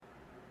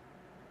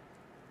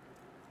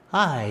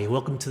Hi,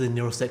 welcome to the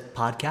Neurosec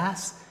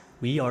podcast.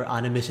 We are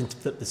on a mission to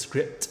flip the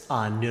script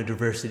on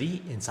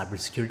neurodiversity in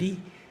cybersecurity,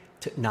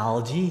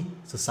 technology,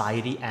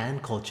 society,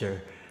 and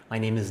culture. My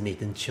name is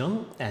Nathan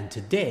Chung, and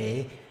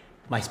today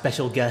my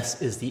special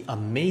guest is the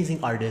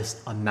amazing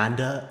artist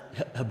Amanda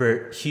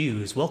Hubbard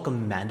Hughes.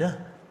 Welcome,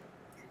 Amanda.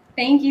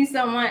 Thank you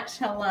so much.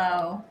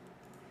 Hello.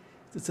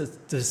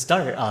 To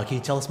start, can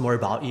you tell us more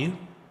about you?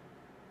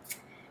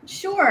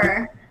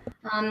 Sure.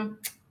 Um,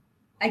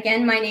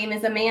 Again, my name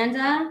is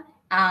Amanda.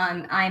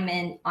 I'm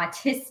an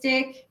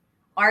autistic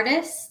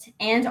artist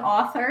and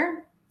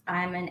author.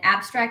 I'm an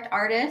abstract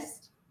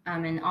artist.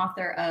 I'm an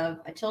author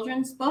of a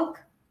children's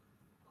book.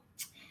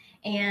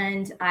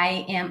 And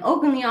I am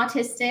openly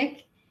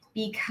autistic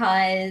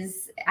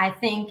because I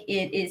think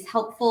it is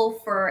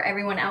helpful for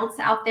everyone else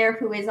out there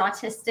who is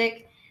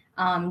autistic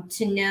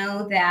to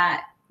know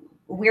that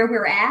where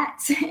we're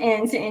at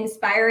and to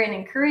inspire and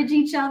encourage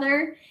each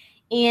other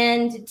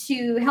and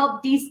to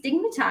help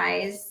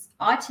destigmatize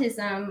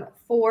autism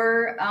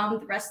for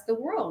the rest of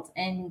the world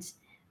and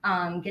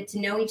get to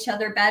know each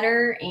other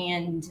better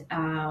and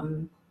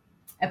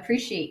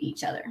appreciate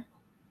each other.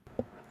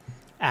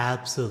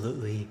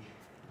 Absolutely.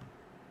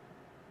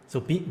 So,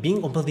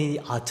 being openly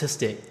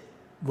autistic,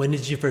 when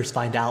did you first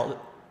find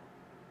out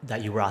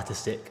that you were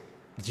autistic?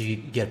 Did you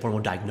get a formal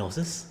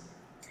diagnosis?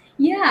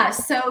 Yeah,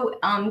 so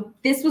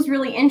this was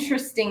really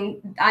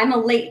interesting. I'm a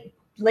late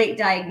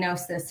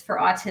diagnosis for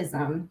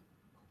autism.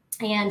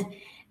 And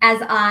as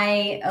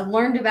I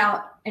learned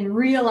about and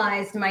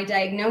realized my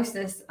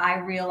diagnosis, I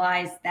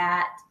realized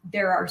that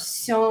there are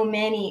so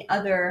many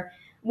other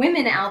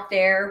women out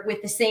there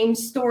with the same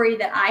story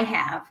that I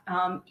have.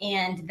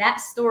 And that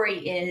story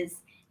is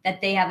that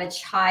they have a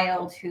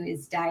child who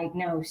is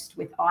diagnosed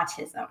with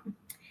autism.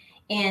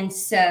 And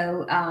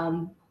so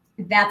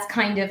that's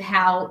kind of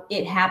how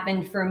it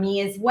happened for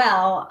me as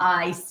well.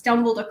 I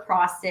stumbled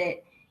across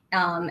it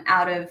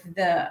out of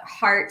the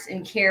heart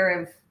and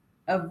care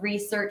of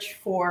research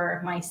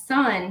for my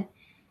son.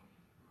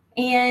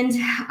 And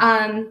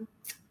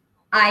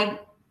I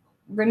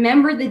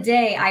remember the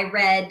day I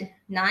read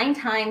 9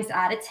 times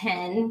out of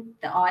 10,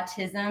 the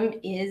autism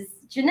is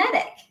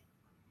genetic.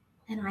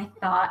 And I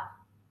thought,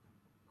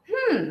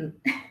 And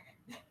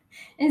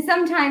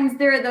sometimes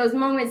there are those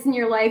moments in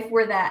your life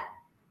where that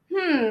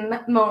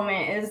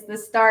moment is the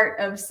start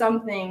of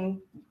something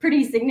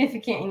pretty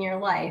significant in your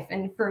life.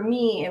 And for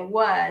me, it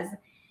was.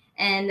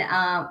 And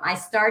I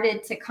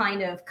started to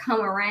kind of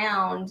come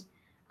around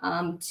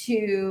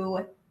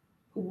to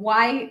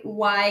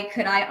why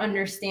could I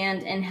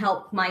understand and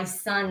help my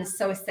son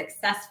so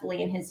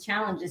successfully in his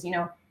challenges? You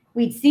know,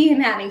 we'd see him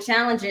having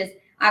challenges.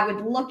 I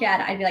would look at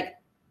it. I'd be like,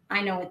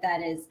 I know what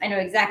that is. I know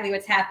exactly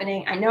what's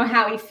happening. I know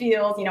how he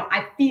feels. You know,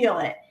 I feel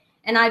it.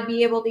 And I'd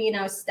be able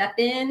to, step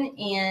in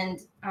and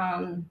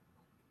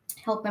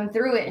help him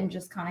through it and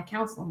just kind of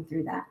counsel him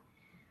through that.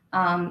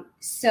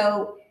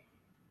 So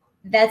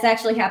that's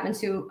actually happened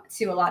to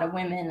a lot of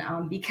women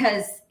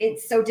because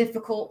it's so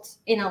difficult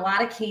in a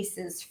lot of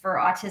cases for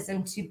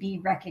autism to be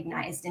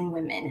recognized in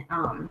women.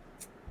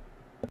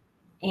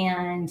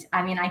 And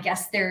I mean, I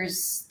guess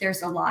there's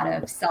a lot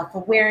of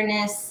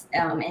self-awareness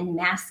and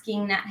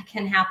masking that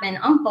can happen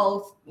on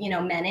both,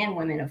 men and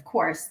women, of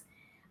course.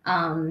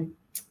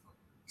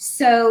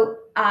 So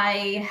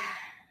I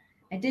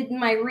did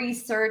my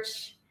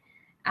research.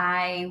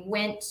 I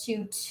went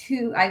to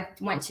two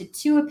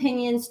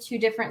opinions, 2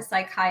 different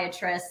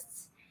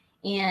psychiatrists,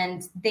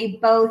 and they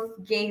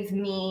both gave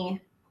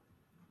me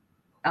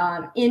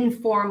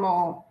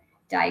informal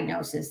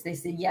diagnosis. They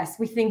said, yes,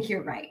 we think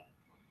you're right.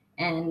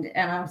 And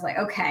I was like,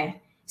 okay.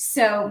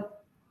 So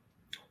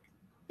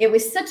it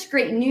was such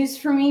great news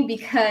for me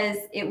because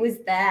it was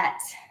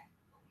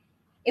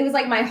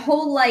like my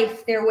whole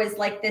life, there was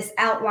like this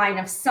outline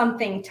of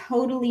something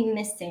totally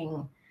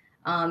missing,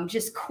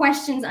 just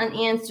questions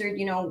unanswered,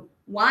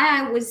 why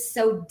I was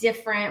so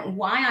different,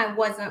 why I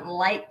wasn't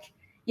like,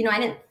 I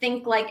didn't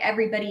think like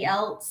everybody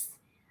else.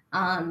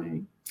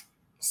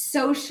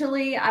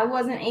 Socially, I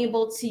wasn't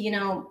able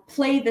to,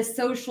 play the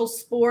social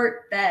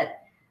sport that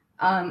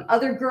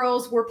other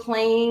girls were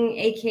playing,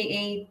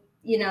 aka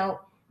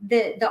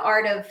the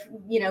art of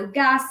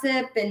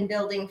gossip and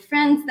building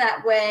friends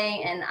that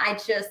way. And I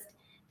just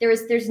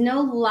there's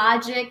no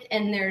logic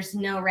and there's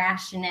no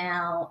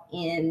rationale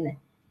in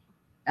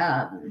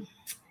I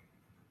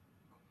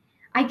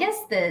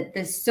guess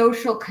the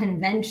social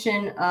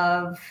convention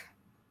of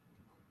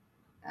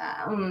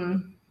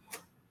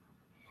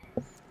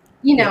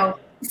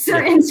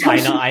certain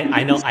social.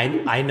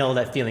 I know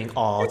that feeling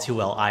all too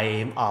well. I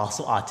am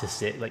also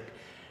autistic. Like,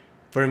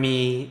 for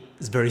me,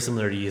 it's very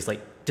similar to you. It's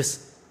like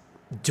just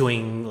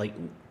doing, like,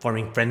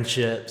 forming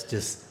friendships,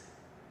 just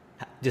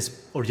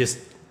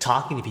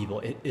talking to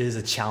people. It is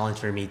a challenge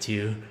for me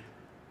too.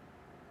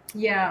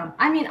 Yeah,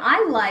 I mean,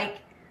 I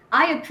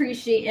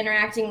appreciate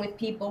interacting with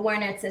people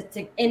when it's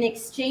an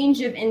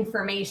exchange of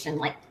information.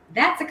 Like,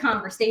 that's a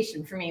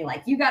conversation for me.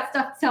 Like, you got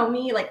stuff to tell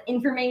me, like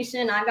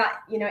information. I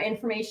got,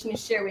 information to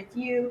share with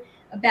you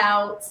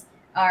about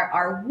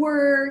our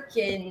work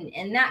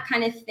and that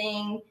kind of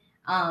thing.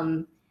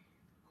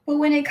 But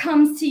when it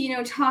comes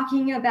to,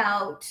 talking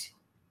about,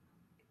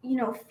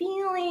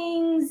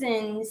 feelings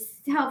and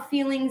how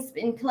feelings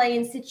in play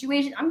in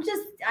situations,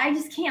 I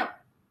just can't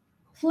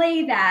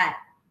play that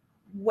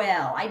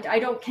well. I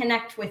don't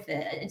connect with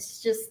it.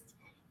 It's just,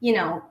 you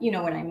know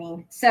what I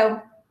mean.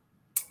 So,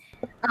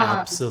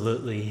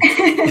 Absolutely.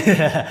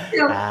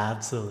 so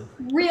Absolutely.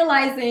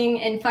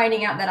 realizing and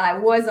finding out that I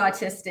was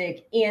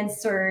autistic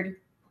answered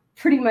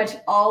pretty much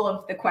all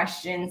of the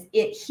questions.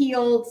 It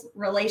healed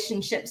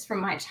relationships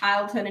from my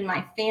childhood and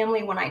my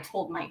family when I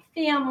told my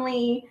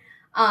family.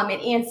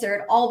 It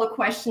answered all the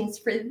questions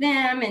for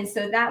them. And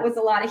so that was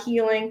a lot of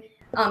healing.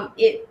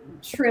 It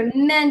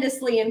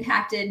tremendously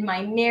impacted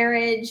my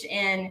marriage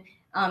and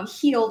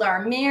healed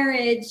our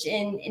marriage.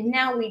 And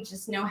now we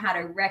just know how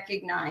to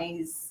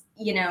recognize,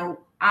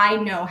 I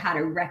know how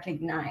to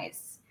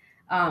recognize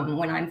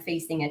when I'm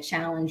facing a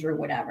challenge or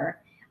whatever.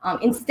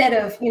 Instead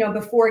of,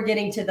 before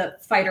getting to the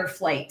fight or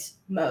flight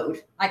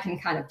mode, I can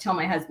kind of tell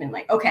my husband,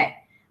 like, okay,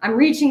 I'm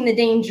reaching the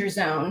danger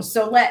zone.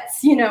 So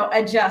let's,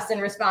 adjust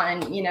and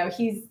respond. And,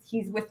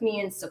 he's with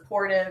me and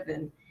supportive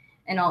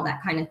and all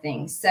that kind of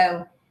thing.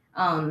 So,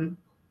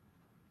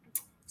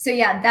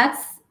 yeah,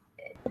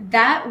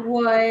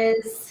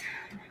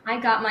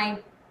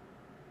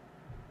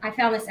 I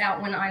found this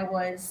out when I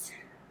was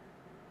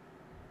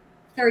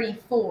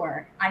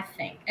 34, I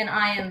think, and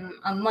I am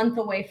a month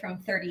away from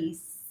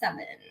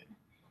 37.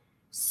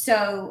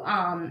 So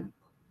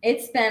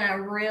it's been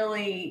a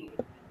really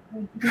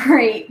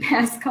great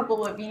past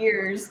couple of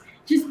years,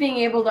 just being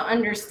able to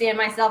understand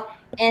myself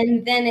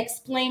and then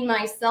explain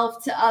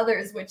myself to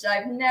others, which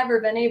I've never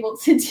been able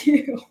to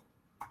do.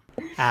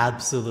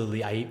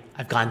 Absolutely.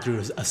 I've gone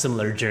through a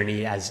similar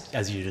journey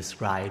as you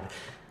described.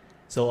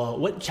 So,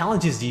 what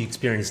challenges do you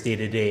experience day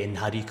to day, and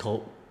how do you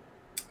cope?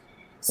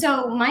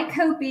 So my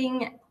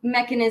coping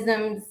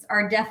mechanisms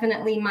are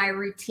definitely my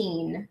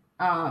routine.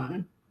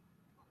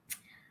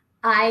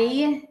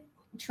 I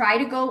try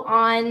to go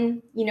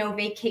on,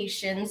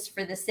 vacations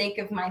for the sake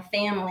of my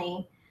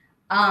family.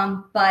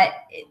 But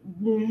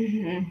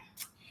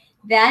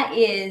that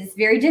is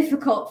very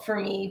difficult for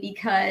me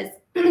because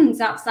it's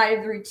outside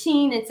of the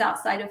routine. It's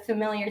outside of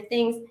familiar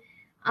things.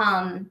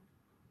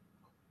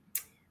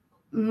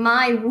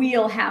 My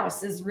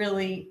wheelhouse is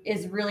really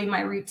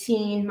my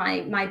routine,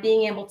 my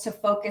being able to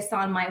focus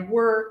on my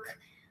work,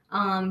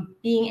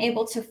 being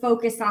able to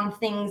focus on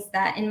things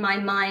that in my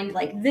mind,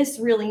 like, this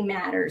really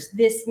matters.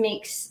 This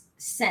makes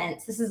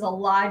sense. This is a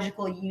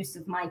logical use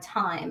of my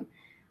time.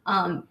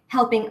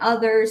 Helping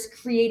others,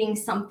 creating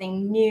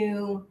something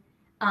new.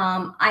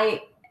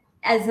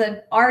 As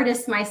an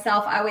artist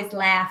myself, I always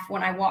laugh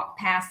when I walk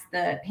past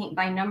the paint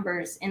by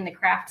numbers in the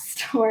craft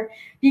store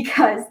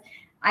because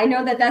I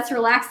know that that's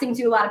relaxing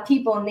to a lot of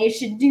people and they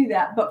should do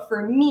that. But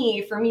for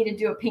me to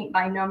do a paint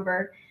by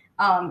number,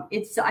 I'm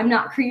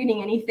not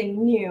creating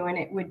anything new, and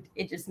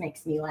it just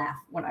makes me laugh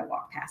when I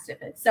walk past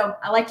it. So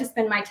I like to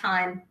spend my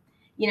time,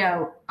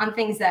 on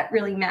things that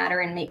really matter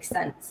and make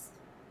sense.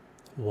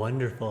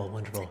 Wonderful,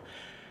 wonderful.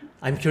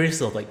 I'm curious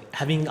though, like,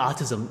 having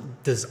autism,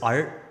 does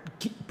art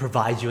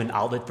provide you an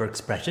outlet for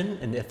expression?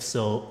 And if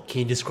so, can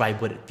you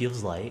describe what it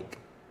feels like?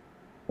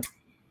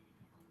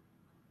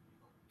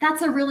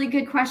 That's a really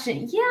good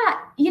question. Yeah,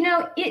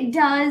 it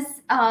does,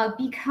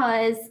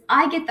 because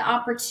I get the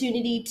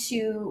opportunity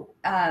to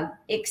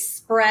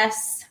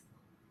express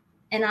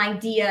an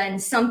idea and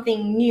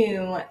something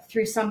new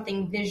through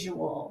something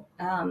visual.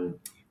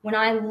 When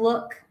I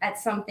look at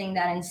something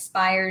that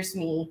inspires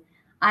me,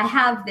 I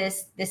have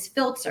this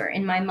filter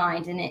in my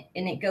mind, and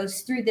it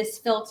goes through this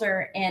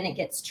filter and it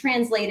gets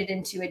translated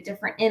into a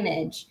different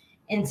image,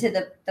 into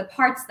the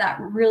parts that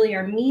really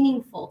are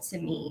meaningful to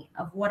me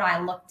of what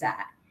I looked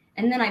at.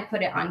 And then I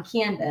put it on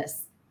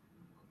canvas.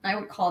 I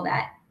would call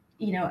that,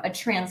 a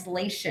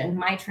translation,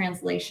 my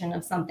translation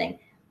of something,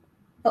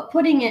 but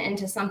putting it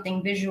into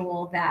something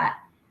visual that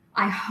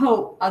I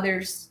hope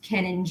others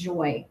can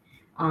enjoy,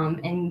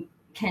 and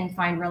can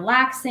find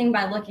relaxing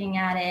by looking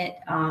at it,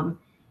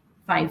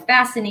 find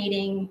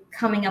fascinating,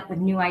 coming up with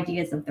new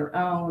ideas of their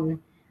own,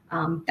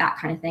 that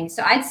kind of thing.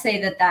 So I'd say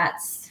that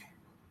that's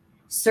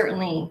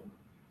certainly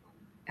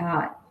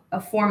a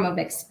form of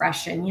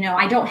expression.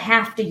 I don't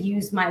have to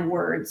use my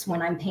words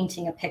when I'm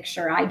painting a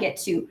picture. I get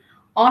to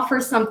offer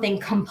something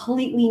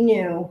completely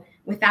new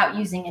without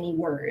using any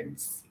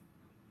words.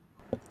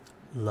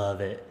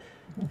 Love it.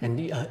 And can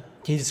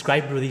you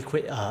describe really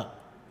quick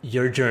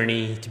your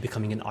journey to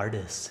becoming an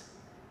artist?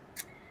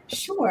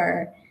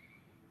 Sure.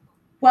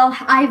 Well,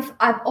 I've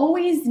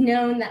always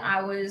known that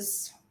I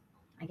was,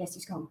 I guess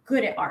you call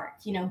good at art.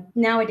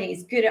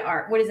 Nowadays, good at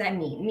art, what does that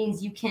mean? It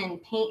means you can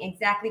paint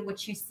exactly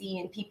what you see,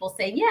 and people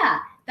say, yeah,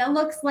 that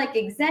looks like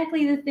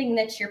exactly the thing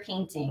that you're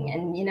painting.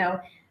 And,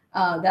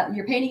 that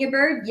you're painting a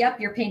bird. Yep,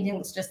 your painting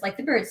looks just like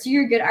the bird. So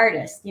you're a good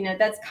artist.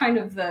 That's kind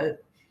of the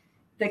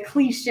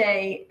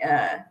cliche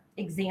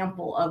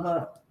example of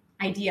a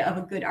idea of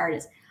a good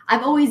artist.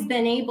 I've always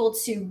been able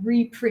to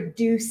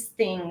reproduce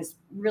things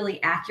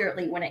really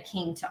accurately when it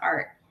came to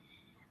art.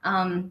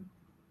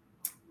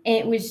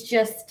 It was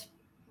just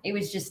It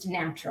was just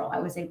natural. I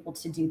was able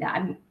to do that.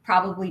 I'm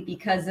probably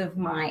because of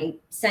my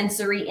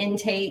sensory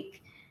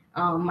intake,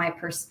 my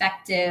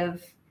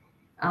perspective.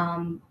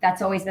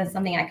 That's always been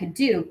something I could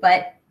do.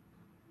 But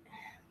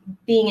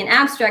being an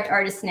abstract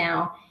artist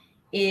now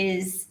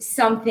is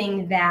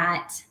something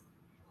that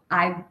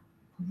I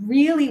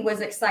really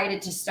was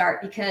excited to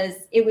start, because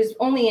it was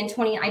only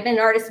I've been an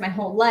artist my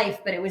whole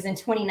life, but it was in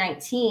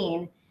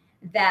 2019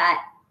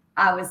 that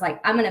I was like,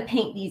 I'm going to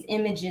paint these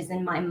images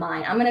in my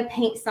mind. I'm going to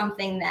paint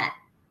something that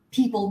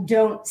people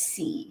don't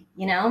see,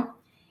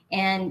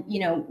 and,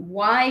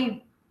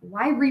 why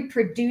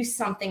reproduce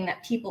something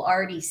that people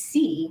already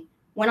see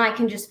when I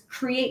can just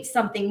create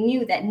something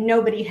new that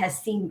nobody has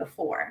seen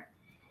before?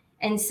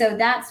 And so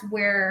that's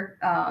where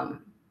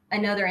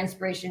another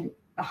inspiration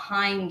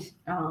behind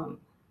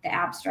the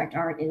abstract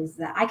art is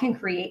that I can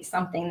create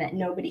something that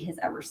nobody has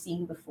ever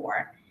seen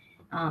before.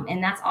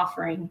 And that's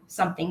offering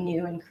something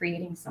new and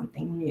creating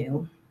something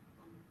new.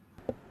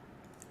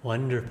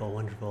 Wonderful,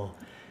 wonderful.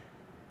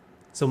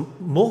 So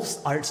most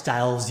art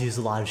styles use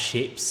a lot of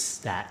shapes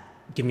that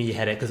give me a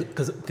headache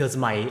because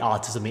my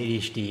autism and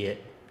ADHD,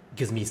 it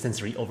gives me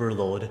sensory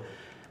overload.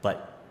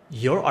 But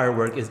your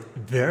artwork is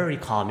very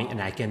calming,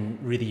 and I can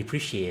really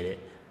appreciate it.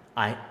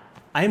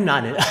 I'm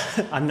not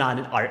I'm not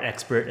an art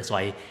expert, so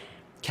I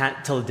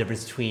can't tell the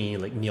difference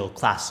between like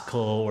neoclassical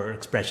or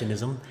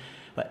expressionism.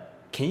 But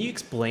can you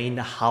explain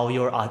how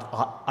your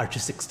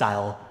artistic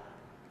style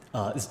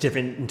is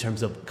different in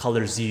terms of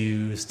colors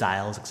used,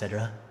 styles,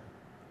 etc.?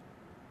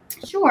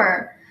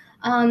 Sure.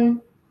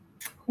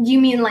 You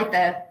mean like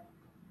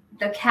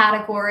the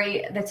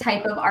category, the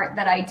type of art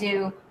that I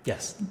do?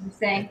 Yes. You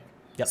say?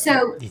 Yep.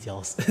 So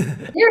details.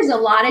 There's a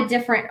lot of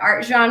different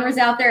art genres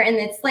out there, and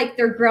it's like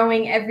they're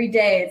growing every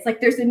day. It's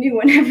like there's a new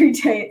one every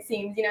day, it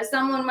seems.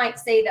 Someone might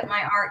say that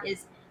my art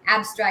is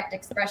abstract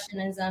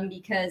expressionism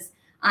because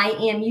I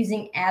am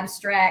using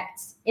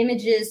abstract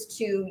images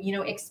to,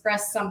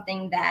 express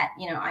something that,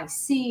 I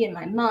see in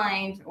my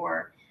mind,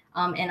 or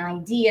an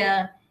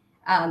idea.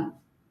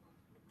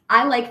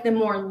 I like the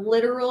more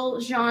literal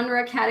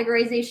genre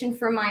categorization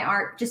for my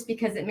art just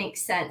because it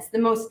makes sense. The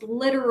most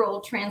literal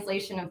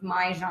translation of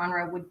my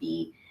genre would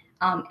be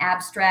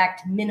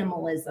abstract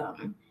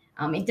minimalism.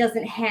 It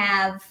doesn't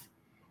have,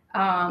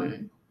 I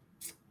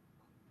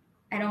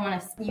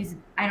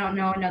don't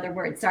know another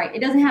word. Sorry. It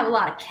doesn't have a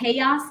lot of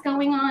chaos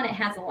going on. It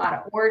has a lot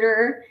of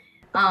order.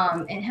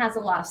 It has a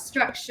lot of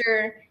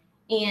structure.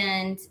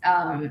 And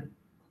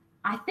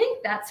I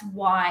think that's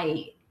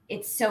why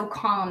it's so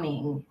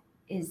calming,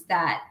 is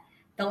that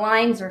the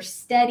lines are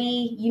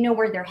steady. You know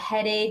where they're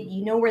headed.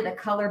 You know where the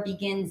color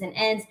begins and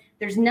ends.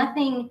 There's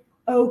nothing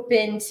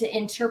open to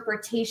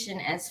interpretation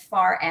as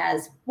far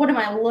as what am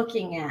I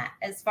looking at,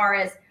 as far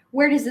as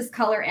where does this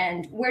color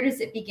end? Where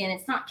does it begin?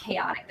 It's not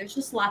chaotic. There's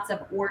just lots of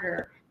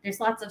order. There's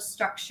lots of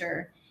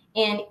structure.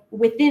 And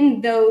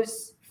within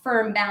those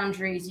firm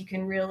boundaries, you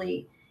can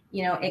really,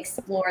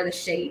 explore the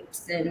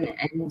shapes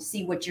and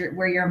see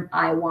where your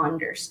eye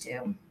wanders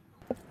to.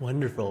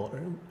 Wonderful.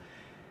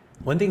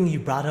 One thing you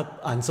brought up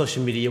on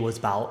social media was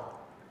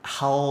about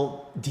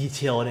how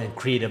detailed and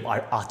creative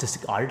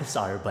autistic artists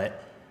are,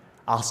 but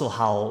also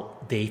how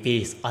they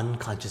face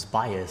unconscious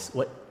bias.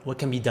 What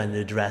can be done to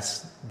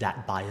address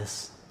that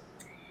bias?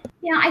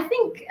 Yeah, I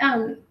think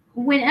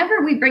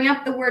whenever we bring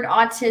up the word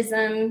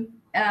autism,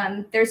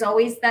 there's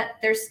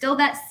still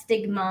that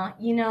stigma,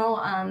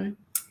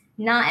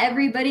 not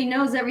everybody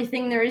knows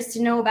everything there is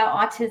to know about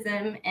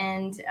autism,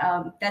 and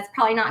that's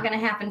probably not going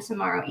to happen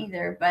tomorrow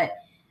either. But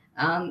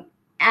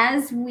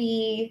as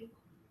we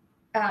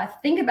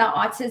think about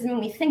autism,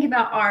 we think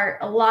about art,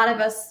 a lot of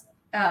us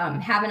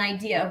have an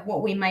idea of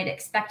what we might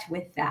expect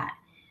with that.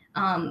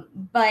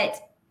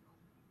 But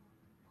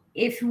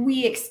if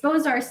we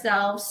expose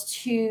ourselves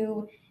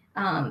to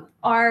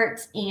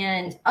art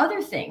and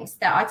other things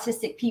that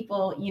autistic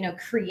people,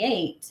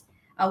 create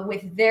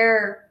with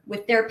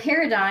their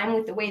paradigm,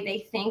 with the way they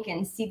think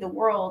and see the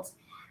world,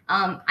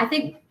 I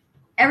think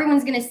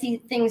everyone's going to see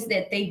things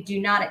that they do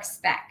not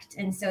expect.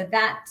 And so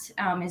that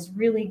is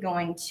really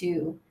going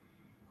to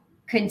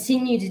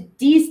continue to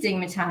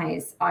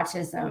destigmatize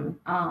autism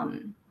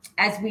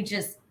as we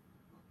just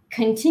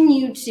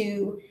continue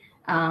to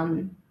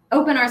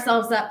open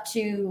ourselves up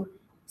to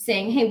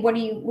saying, hey, what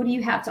do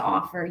you have to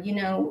offer?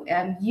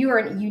 You are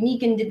a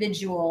unique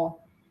individual.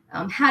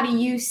 How do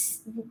you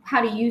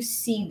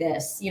see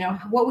this?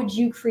 What would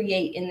you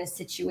create in this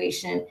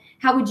situation?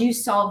 How would you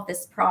solve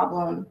this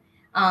problem?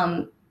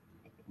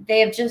 We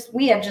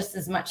have just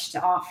as much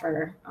to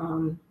offer,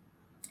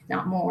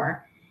 not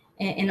more,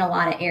 in a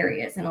lot of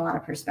areas, in a lot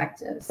of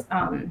perspectives.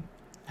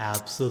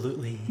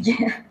 Absolutely.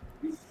 Yeah.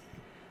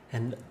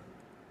 And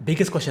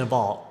biggest question of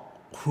all,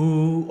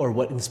 who or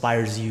what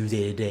inspires you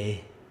day to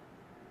day?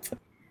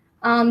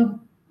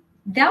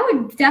 That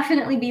would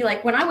definitely be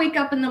like when I wake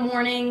up in the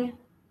morning,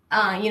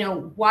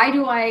 why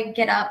do I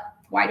get up?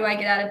 Why do I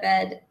get out of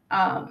bed?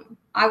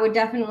 I would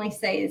definitely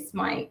say it's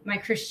my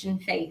Christian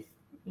faith.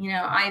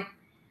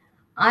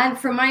 I've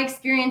from my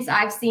experience,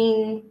 I've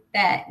seen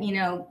that,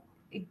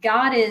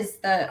 God is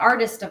the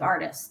artist of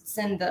artists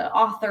and the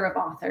author of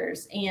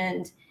authors.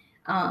 And,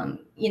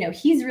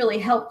 he's really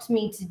helped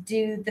me to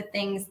do the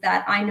things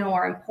that I know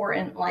are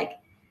important, like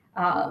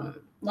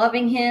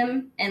loving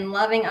him and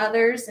loving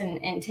others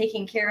and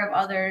taking care of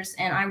others.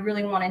 And I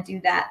really want to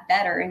do that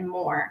better and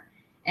more.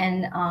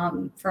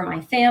 And for my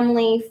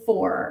family,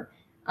 for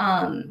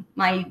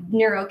my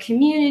neuro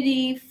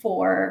community,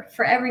 for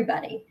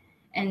everybody.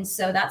 And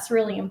so that's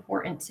really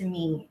important to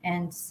me.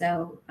 And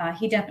so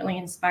he definitely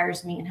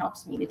inspires me and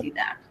helps me to do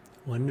that.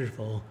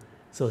 Wonderful.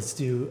 So let's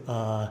do,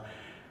 for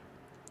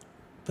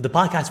the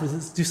podcast,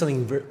 let's do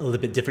something a little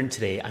bit different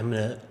today.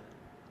 When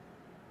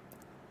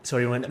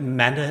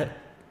Amanda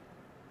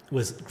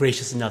was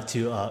gracious enough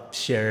to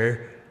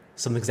share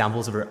some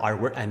examples of her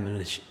artwork, I'm going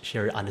to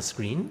share it on the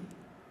screen.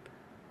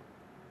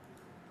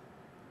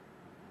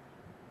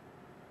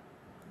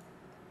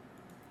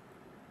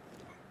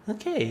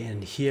 Okay,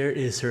 and here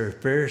is her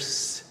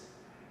first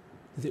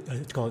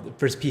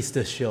piece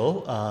to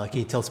show. Can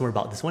you tell us more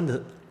about this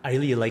one? I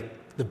really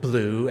like the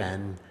blue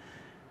and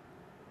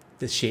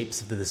the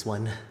shapes of this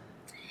one.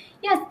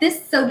 Yes,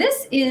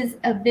 this is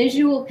a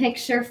visual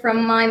picture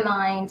from my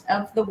mind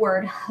of the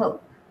word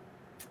hope.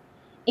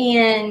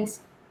 And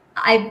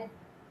I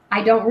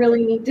don't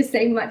really need to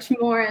say much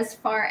more as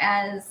far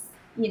as,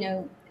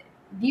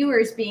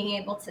 viewers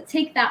being able to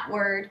take that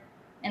word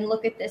and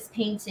look at this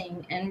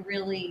painting and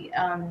really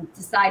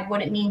decide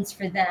what it means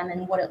for them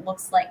and what it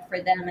looks like for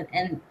them.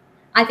 And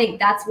I think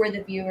that's where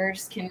the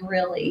viewers can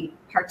really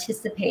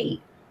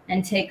participate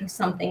and take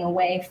something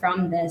away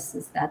from this,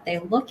 is that they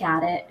look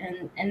at it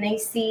and they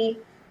see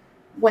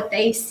what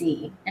they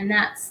see. And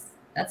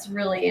that's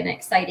really an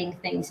exciting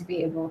thing to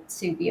be able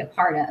to be a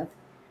part of,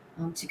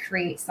 to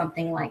create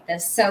something like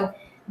this. So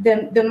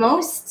the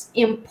most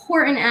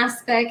important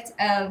aspect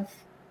of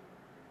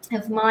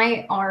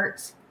my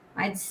art,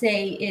 I'd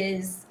say,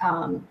 is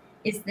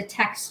the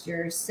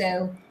texture.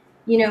 So,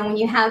 when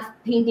you have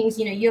paintings,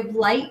 you have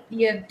light,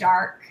 you have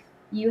dark,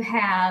 you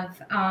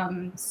have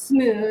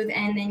smooth,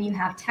 and then you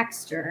have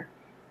texture.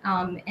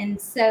 And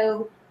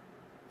so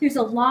there's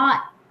a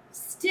lot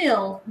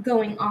still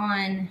going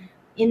on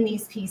in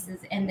these pieces,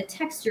 and the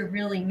texture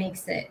really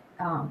makes it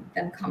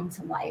them come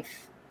to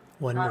life.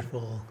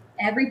 Wonderful.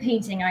 Every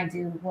painting I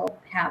do will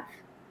have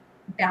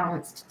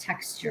balanced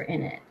texture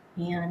in it.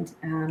 And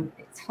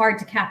it's hard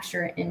to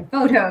capture it in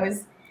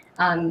photos.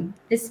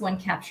 This one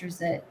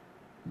captures it.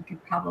 You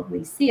could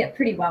probably see it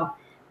pretty well,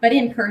 but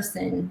in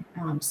person,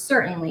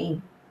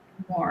 certainly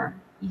more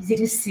easy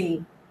to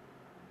see.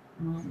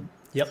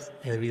 Yep,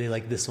 I really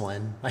like this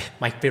one.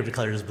 My favorite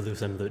color is blue,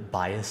 so I'm a bit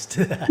biased.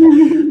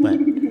 But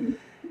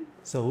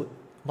so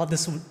about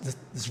this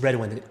red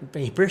one,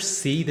 when you first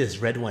see this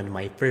red one,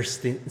 my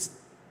first thing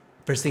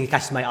that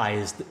catches my eye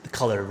is the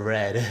color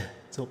red.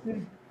 So.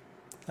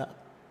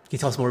 Can you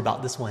tell us more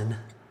about this one?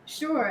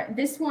 Sure.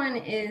 This one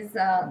is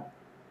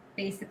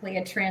basically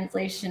a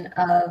translation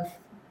of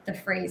the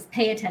phrase,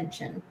 pay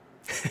attention.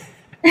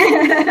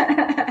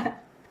 Yep.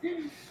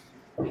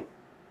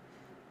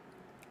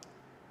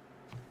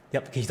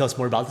 Can you tell us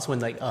more about this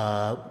one? Like,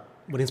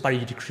 what inspired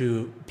you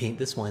to paint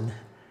this one?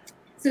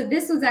 So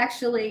this was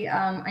actually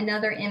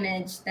another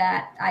image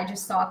that I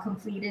just saw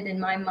completed in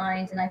my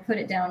mind, and I put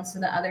it down so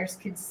that others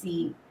could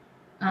see.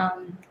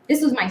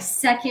 This was my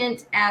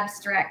second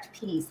abstract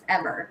piece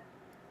ever.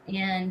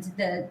 And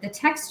the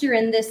texture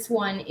in this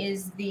one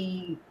is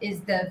the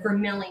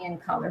vermilion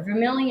color.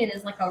 Vermilion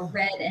is like a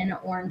red and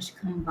orange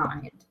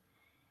combined.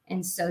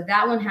 And so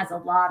that one has a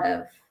lot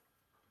of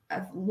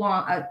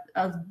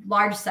a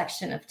large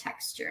section of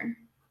texture.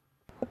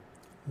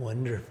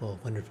 Wonderful,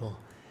 wonderful.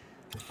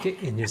 Okay,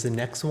 and here's the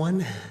next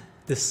one.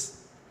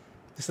 This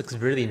looks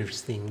really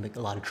interesting, like a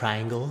lot of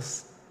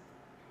triangles.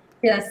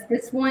 Yes,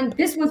 this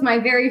was my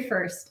very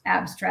first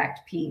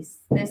abstract piece.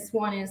 This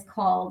one is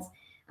called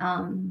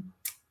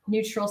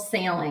Neutral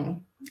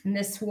Sailing. And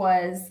this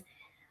was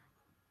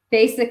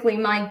basically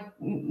my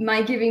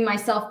giving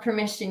myself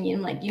permission, you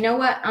know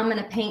what, I'm going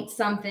to paint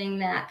something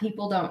that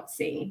people don't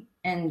see.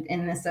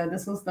 And so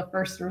this was the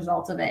first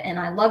result of it. And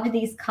I loved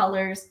these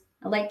colors.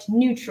 I liked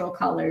neutral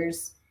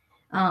colors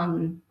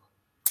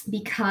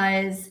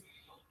because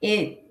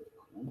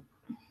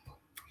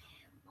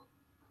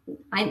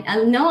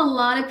I know a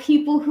lot of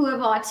people who have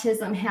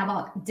autism have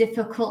a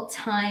difficult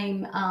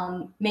time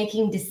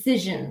making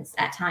decisions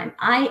at times.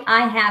 I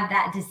have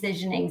that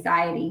decision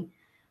anxiety.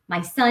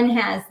 My son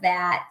has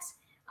that.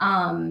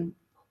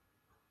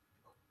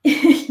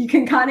 You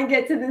can kind of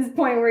get to this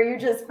point where you're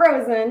just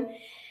frozen.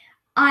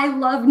 I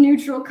love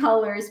neutral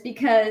colors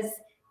because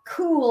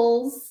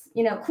cool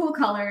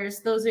colors,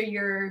 those are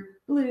your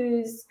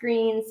blues,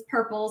 greens,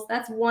 purples.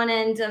 That's one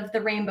end of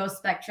the rainbow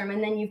spectrum.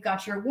 And then you've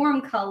got your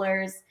warm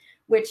colors,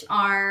 which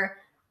are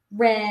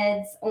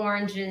reds,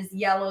 oranges,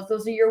 yellows.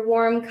 Those are your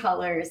warm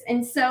colors.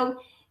 And so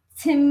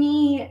to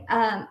me,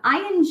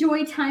 I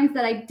enjoy times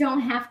that I don't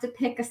have to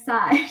pick a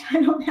side.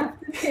 I don't have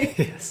to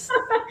pick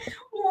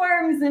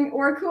warms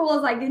or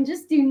cools. I can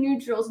just do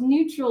neutrals.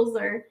 Neutrals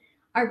are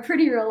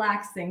pretty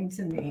relaxing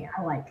to me.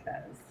 I like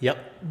those. Yep,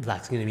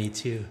 relaxing to me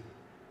too.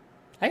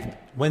 I have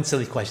one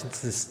silly question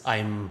since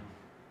I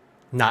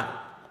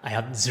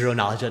have zero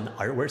knowledge on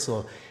artwork.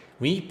 So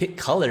when you pick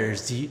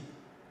colors, how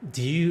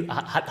do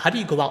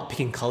you go about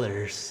picking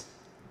colors?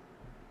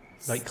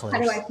 Like How do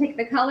colors? I pick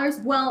the colors?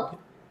 Well,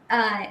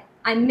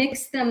 I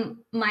mix them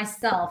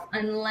myself,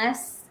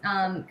 unless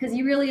because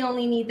you really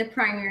only need the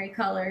primary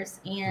colors,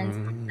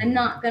 and I'm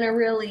not gonna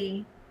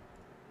really.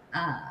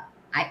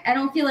 I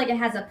don't feel like it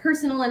has a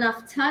personal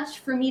enough touch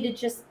for me to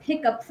just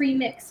pick a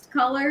pre-mixed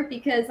color,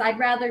 because I'd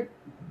rather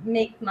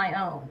make my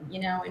own,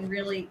 and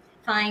really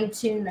fine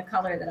tune the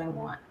color that I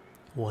want.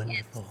 And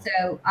Wonderful.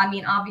 so, I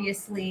mean,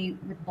 obviously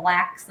with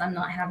blacks, I'm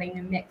not having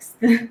to mix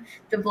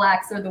the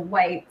blacks or the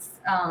whites.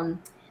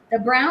 The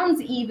browns,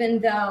 even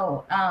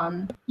though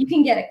you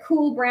can get a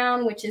cool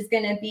brown, which is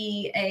going to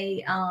be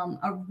a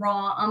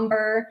raw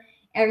umber,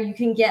 or you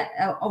can get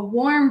a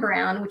warm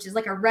brown, which is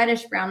like a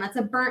reddish brown. That's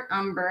a burnt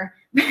umber,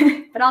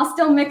 but I'll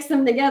still mix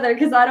them together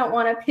because I don't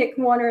want to pick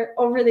one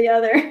over the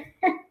other.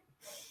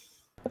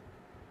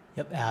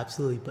 Yep,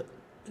 absolutely. But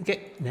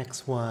okay,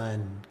 next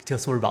one. Tell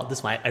us more about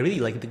this one. I really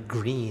like the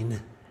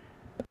green.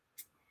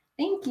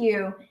 Thank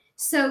you.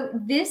 So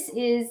this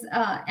is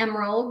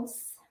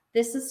emeralds.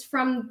 This is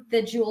from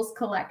the jewels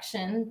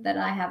collection that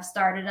I have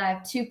started. I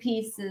have 2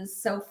 pieces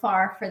so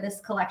far for this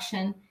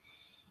collection.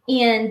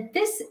 And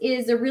this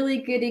is a really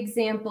good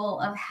example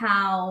of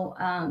how,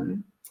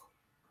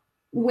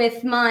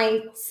 with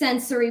my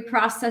sensory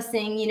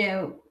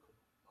processing,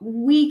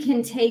 we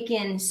can take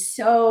in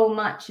so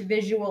much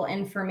visual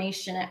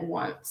information at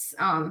once.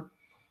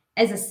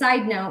 As a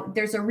side note,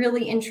 there's a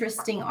really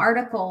interesting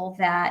article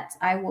that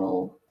I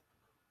will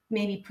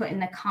maybe put in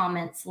the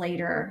comments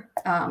later.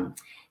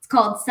 It's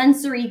called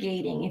Sensory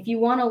Gating. If you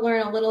want to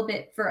learn a little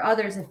bit, for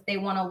others, if they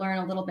want to learn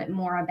a little bit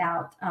more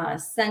about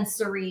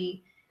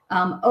sensory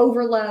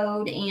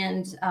overload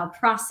and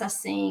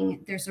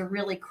processing, there's a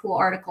really cool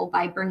article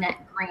by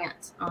Burnett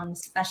Grant on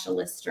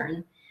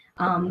Specialistern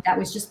that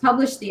was just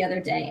published the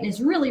other day, and it's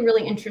really,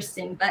 really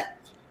interesting. But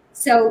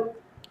so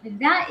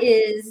that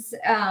is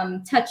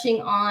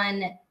touching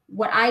on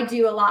what I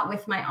do a lot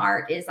with my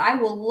art. Is I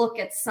will look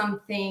at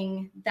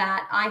something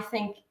that I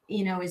think,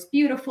 is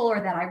beautiful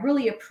or that I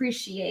really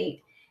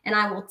appreciate, and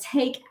I will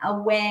take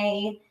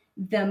away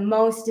the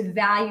most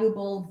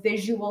valuable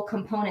visual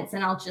components,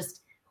 and I'll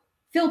just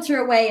filter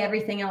away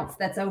everything else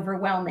that's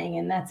overwhelming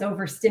and that's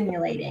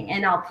overstimulating,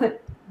 and I'll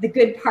put the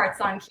good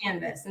parts on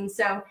canvas. And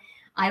so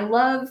I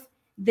love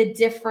the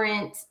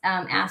different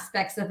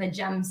aspects of a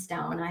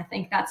gemstone. I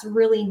think that's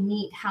really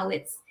neat how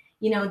it's,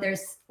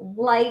 there's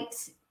light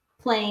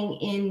playing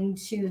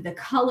into the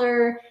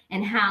color,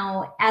 and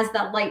how as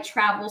that light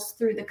travels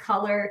through the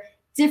color,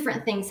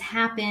 different things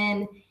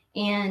happen.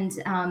 And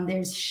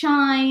there's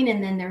shine,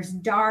 and then there's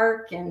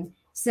dark. And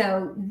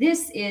so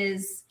this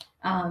is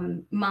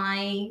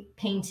my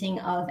painting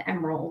of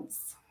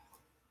emeralds.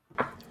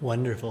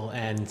 Wonderful.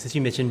 And since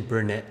you mentioned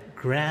Burnett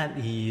Grant,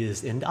 he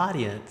is in the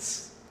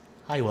audience.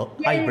 Hi, Yay.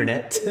 Hi,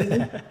 Burnett.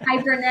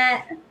 Hi,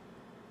 Burnett.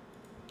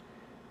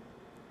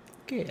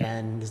 Okay,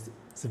 and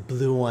it's a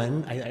blue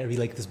one. I really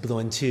like this blue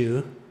one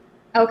too.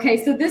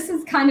 Okay, so this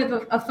is kind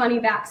of a funny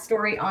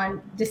backstory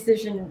on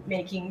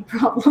decision-making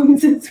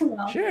problems as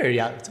well. Sure,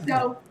 yeah.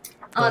 So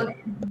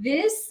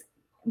this,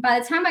 by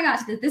the time I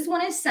got to this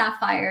one is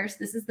sapphires.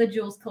 This is the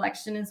jewels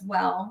collection as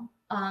well.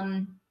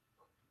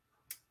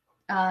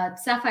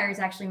 Sapphire is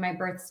actually my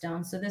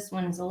birthstone, so this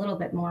one is a little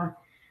bit more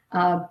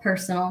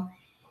personal.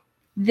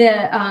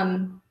 This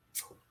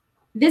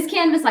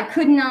canvas, I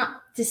could not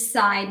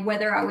decide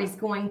whether I was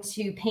going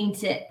to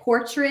paint it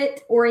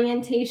portrait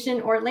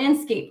orientation or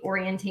landscape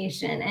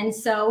orientation. And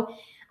so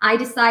I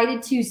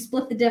decided to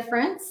split the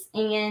difference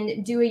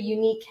and do a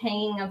unique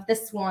hanging of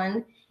this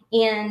one.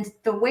 And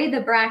the way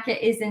the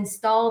bracket is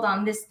installed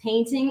on this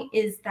painting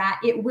is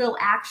that it will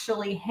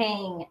actually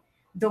hang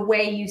the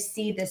way you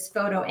see this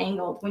photo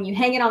angled. When you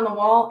hang it on the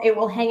wall, it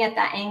will hang at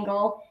that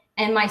angle,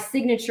 and my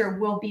signature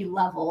will be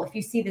level. If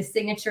you see the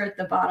signature at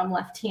the bottom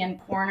left-hand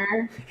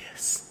corner,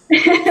 yes.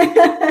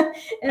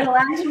 It'll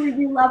actually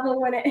be level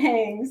when it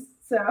hangs.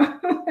 So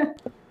I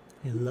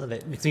love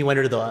it. Makes me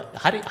wonder though,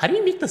 how do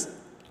you make this?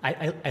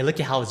 I look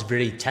at how it's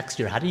very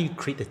textured. How do you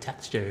create the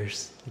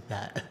textures like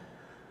that?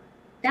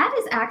 That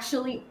is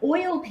actually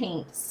oil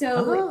paint.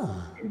 So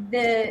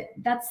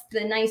that's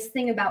the nice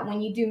thing about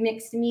when you do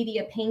mixed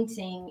media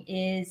painting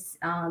is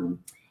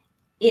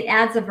it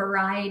adds a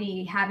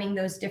variety. Having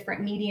those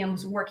different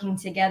mediums working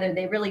together,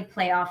 they really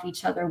play off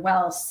each other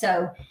well.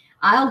 So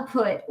I'll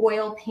put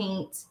oil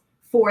paint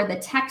for the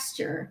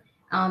texture,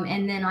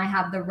 and then I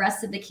have the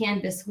rest of the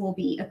canvas will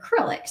be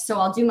acrylic. So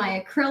I'll do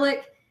my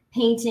acrylic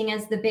painting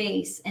as the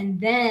base, and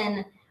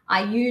then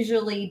I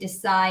usually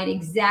decide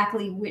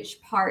exactly which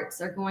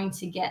parts are going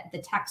to get the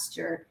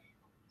texture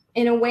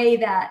in a way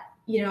that,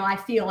 I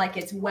feel like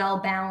it's well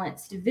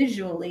balanced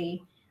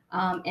visually,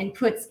 and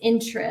puts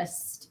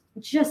interest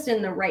just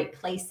in the right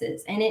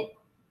places. And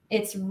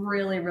it's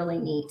really, really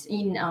neat.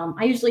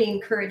 I usually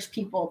encourage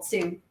people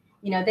to,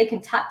 they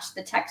can touch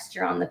the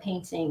texture on the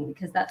painting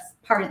because that's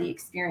part of the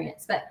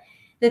experience. But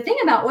the thing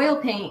about oil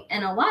paint,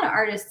 and a lot of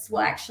artists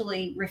will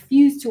actually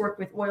refuse to work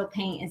with oil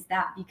paint, is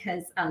that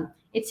because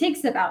it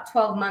takes about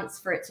 12 months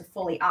for it to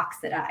fully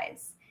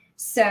oxidize.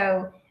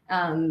 So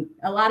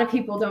a lot of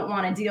people don't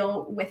want to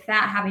deal with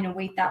that, having to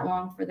wait that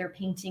long for their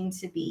painting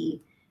to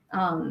be,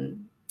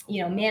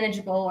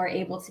 manageable or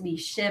able to be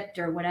shipped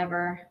or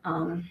whatever.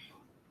 And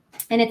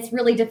it's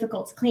really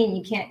difficult to clean.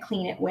 You can't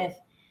clean it with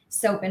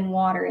soap and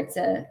water. It's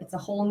a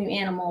whole new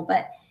animal.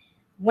 But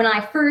when I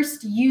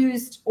first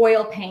used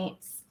oil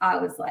paints, I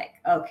was like,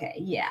 okay,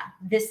 yeah,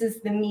 this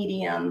is the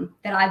medium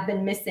that I've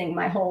been missing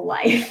my whole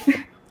life.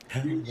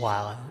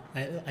 Wow,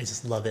 I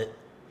just love it.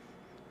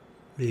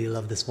 Really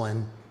love this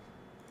one.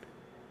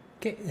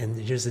 Okay, and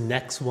here's the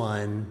next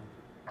one.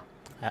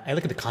 I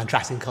look at the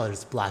contrasting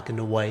colors, black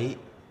and white.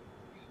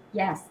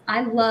 Yes,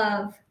 I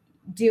love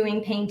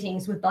doing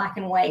paintings with black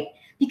and white,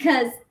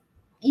 because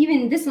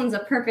even this one's a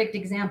perfect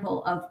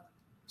example of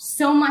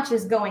so much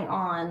is going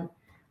on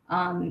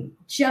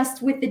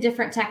just with the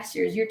different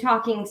textures. You're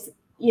talking,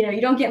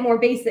 you don't get more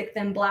basic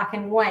than black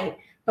and white,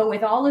 but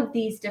with all of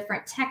these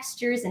different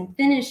textures and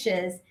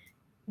finishes,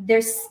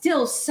 there's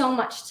still so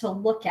much to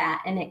look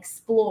at and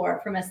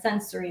explore from a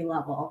sensory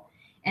level.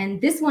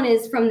 And this one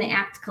is from the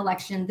ACT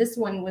collection. This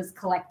one was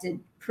collected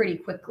pretty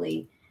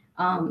quickly.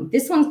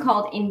 This one's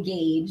called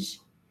Engage.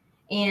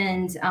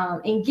 And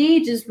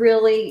Engage is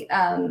really,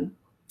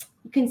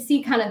 you can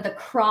see kind of the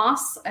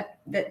cross,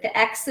 the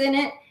X in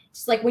it.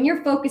 Just like when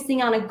you're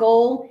focusing on a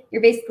goal,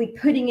 you're basically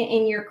putting it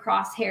in your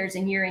crosshairs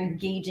and you're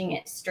engaging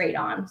it straight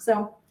on.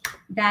 So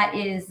that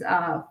is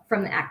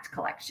from the ACT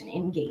collection,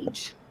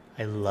 Engage.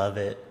 I love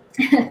it.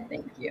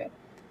 Thank you.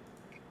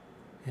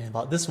 And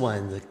about this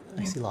one,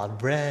 I see a lot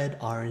of red,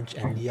 orange,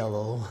 and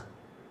yellow.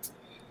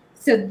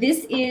 So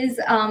this is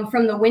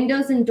from the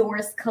Windows and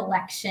Doors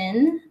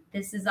collection.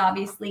 This is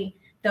obviously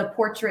the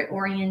portrait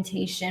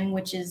orientation,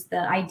 which is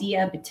the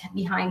idea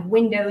behind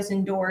windows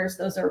and doors.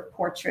 Those are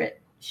portrait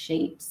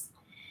shapes.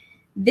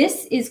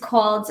 This is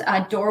called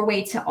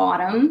Doorway to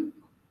Autumn.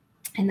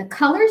 And the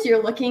colors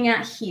you're looking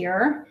at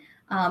here,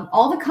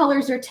 all the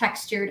colors are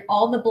textured.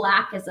 All the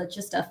black is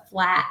just a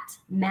flat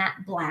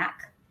matte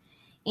black.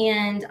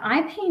 And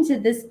I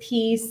painted this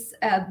piece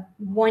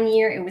one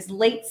year. It was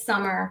late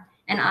summer,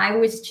 and I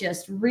was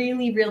just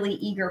really, really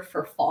eager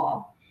for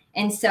fall.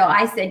 And so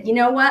I said, you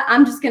know what?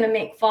 I'm just going to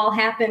make fall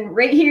happen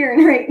right here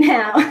and right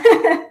now.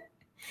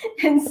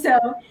 And so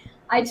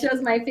I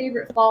chose my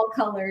favorite fall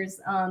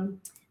colors,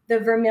 the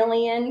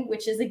vermilion,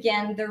 which is,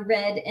 again, the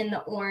red and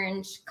the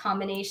orange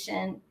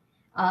combination,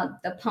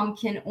 the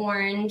pumpkin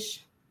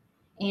orange,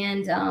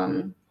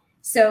 and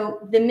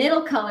so the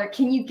middle color,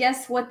 can you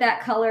guess what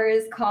that color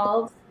is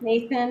called,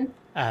 Nathan?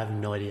 I have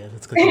no idea.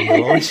 Let's go to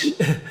yellowish.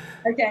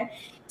 Okay.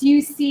 Do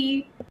you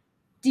see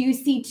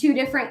two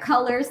different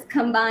colors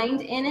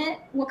combined in it?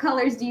 What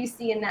colors do you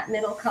see in that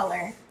middle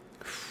color?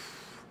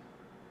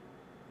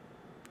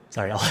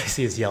 Sorry, all I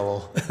see is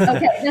yellow.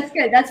 Okay, that's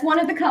good. That's one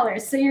of the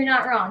colors, so you're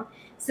not wrong.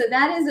 So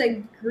that is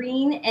a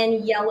green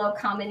and yellow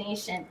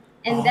combination.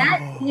 And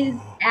that is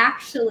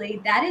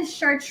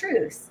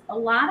chartreuse. A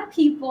lot of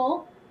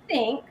people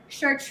think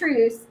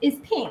chartreuse is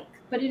pink,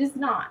 but it is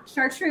not.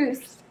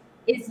 Chartreuse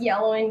is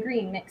yellow and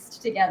green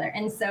mixed together.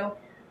 And so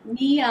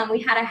we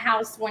had a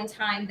house one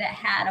time that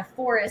had a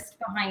forest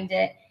behind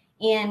it,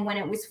 and when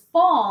it was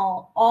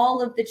fall,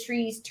 all of the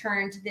trees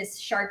turned this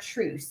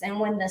chartreuse, and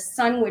when the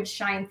sun would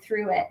shine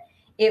through it,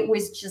 it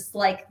was just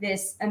like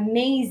this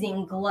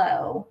amazing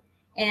glow.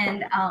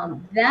 And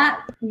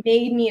that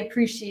made me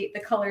appreciate the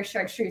color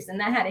chartreuse, and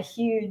that had a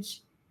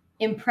huge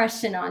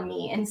impression on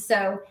me. And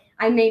so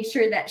I made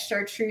sure that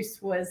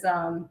chartreuse was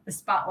the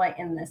spotlight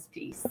in this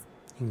piece.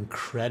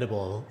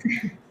 Incredible.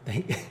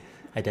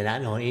 I did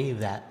not know any of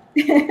that.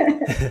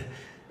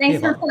 Thanks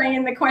for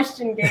playing the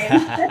question game.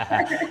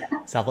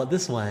 So how about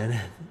this one?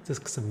 This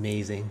looks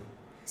amazing.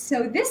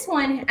 So this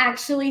one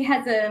actually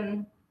has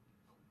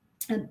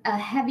a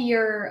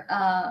heavier,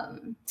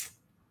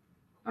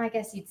 I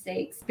guess you'd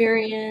say,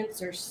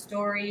 experience or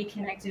story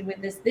connected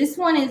with this. This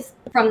one is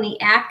from the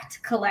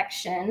ACT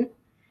collection.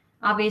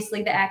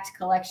 Obviously, the ACT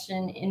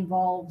collection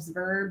involves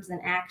verbs and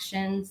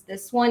actions.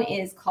 This one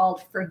is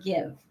called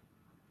Forgive.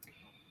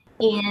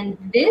 And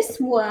this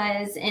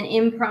was an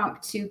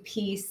impromptu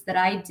piece that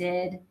I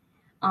did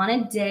on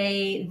a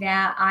day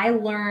that I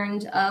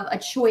learned of a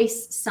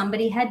choice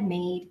somebody had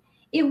made.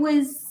 It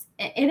was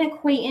an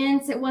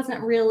acquaintance. It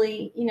wasn't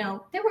really,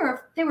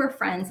 they were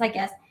friends, I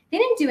guess. They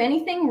didn't do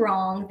anything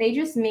wrong. They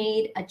just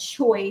made a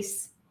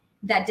choice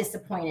that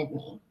disappointed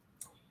me.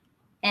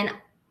 And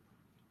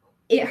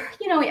it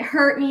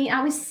hurt me.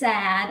 I was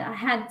sad. I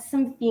had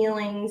some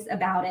feelings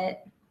about it.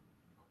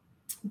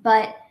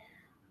 But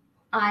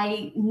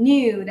I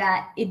knew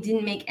that it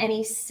didn't make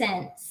any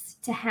sense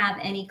to have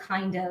any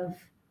kind of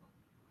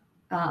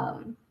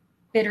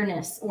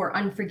bitterness or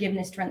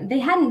unforgiveness. They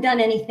hadn't done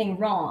anything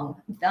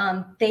wrong.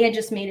 They had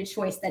just made a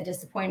choice that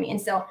disappointed me.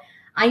 And so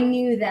I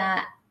knew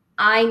that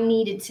I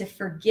needed to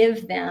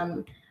forgive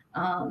them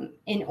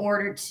in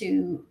order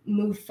to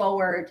move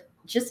forward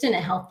just in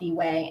a healthy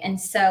way. And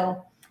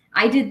so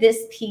I did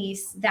this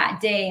piece that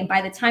day. And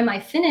by the time I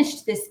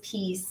finished this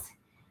piece,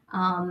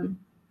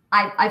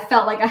 I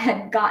felt like I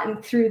had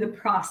gotten through the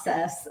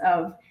process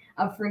of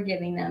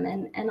forgiving them.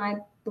 And I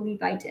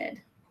believe I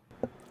did.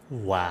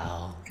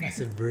 Wow. That's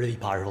a really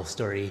powerful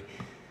story.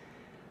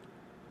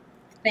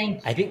 Thank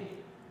you. I think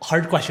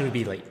hard question would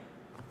be like,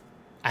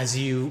 as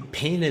you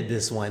painted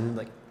this one,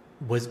 like,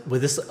 was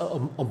this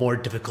a more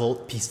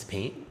difficult piece to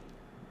paint?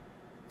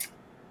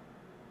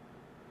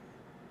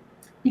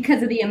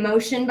 Because of the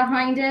emotion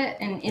behind it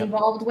and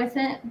involved with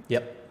it?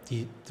 Yep.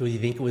 Do you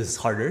think it was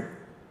harder?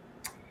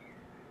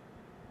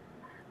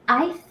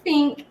 I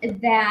think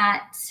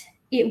that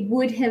it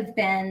would have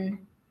been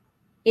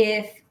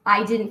if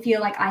I didn't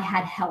feel like I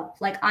had help.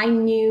 Like I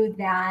knew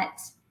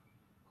that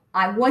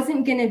I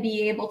wasn't going to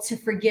be able to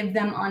forgive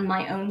them on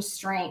my own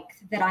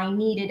strength, that I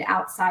needed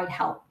outside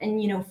help.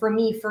 And, you know, for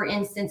me, for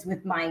instance,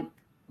 with my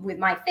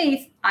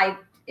faith, I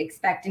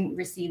expect and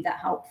receive that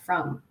help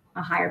from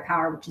a higher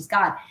power, which is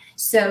God.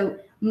 So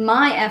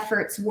my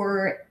efforts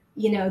were,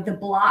 you know, the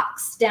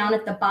blocks down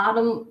at the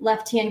bottom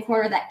left-hand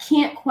corner that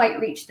can't quite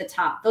reach the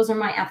top. Those are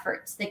my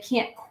efforts. They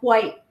can't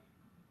quite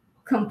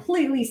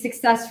completely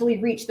successfully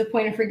reach the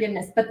point of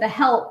forgiveness, but the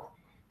help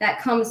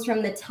that comes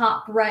from the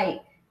top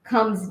right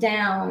comes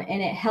down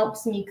and it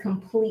helps me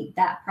complete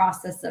that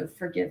process of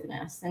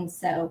forgiveness. And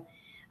so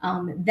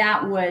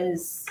that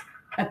was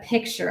a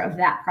picture of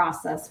that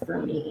process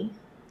for me.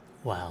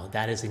 Wow,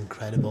 that is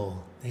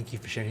incredible. Thank you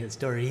for sharing that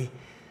story.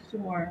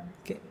 Sure.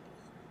 Okay.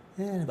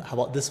 Yeah, but how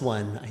about this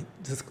one?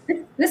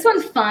 This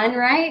one's fun,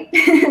 right?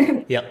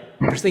 Yep.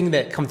 First thing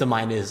that comes to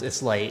mind is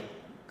it's like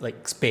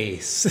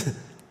space.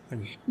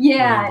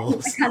 Yeah,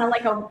 it's kind of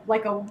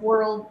like a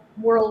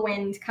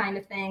whirlwind kind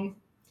of thing.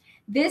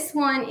 This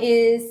one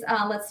is,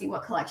 let's see,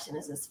 what collection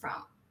is this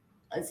from?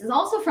 This is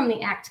also from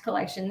the ACT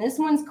collection. This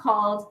one's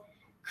called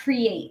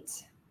Create.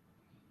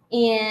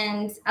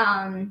 And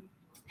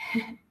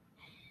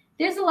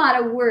there's a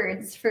lot of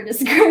words for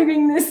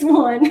describing this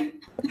one.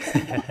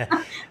 I'm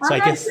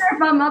not sure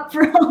if I'm up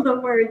for all the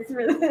words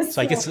for this.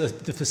 So I guess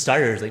for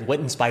starters, like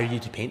what inspired you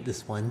to paint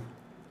this one?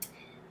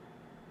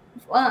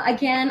 Well,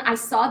 again, I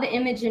saw the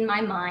image in my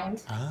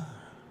mind.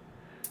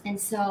 And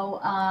so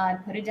I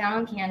put it down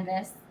on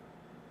canvas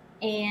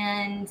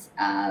and,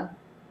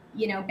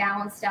 you know,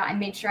 balanced out. I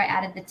made sure I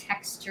added the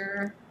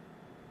texture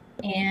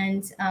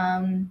and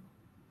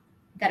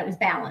that it was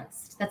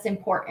balanced. That's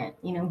important.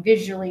 You know,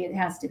 visually it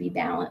has to be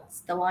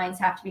balanced. The lines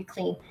have to be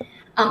clean.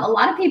 A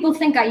lot of people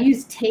think I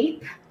use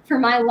tape for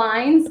my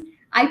lines.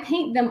 I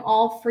paint them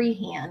all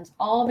freehand.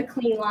 All the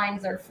clean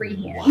lines are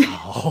freehand.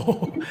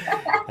 Wow,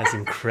 that's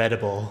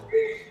incredible.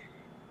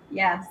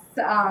 Yes,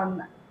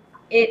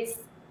 it's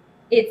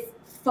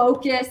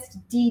focused,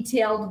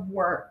 detailed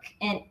work,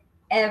 and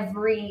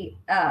every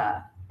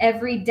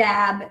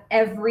dab,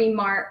 every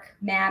mark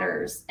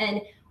matters.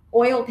 And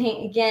oil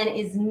paint, again,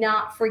 is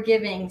not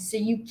forgiving, so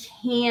you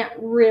can't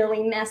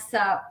really mess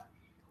up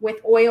with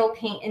oil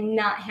paint and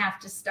not have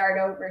to start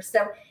over.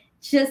 So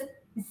just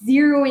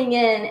zeroing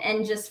in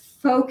and just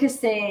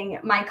focusing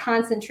my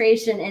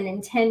concentration and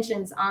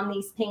intentions on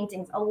these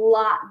paintings, a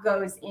lot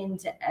goes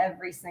into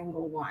every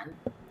single one.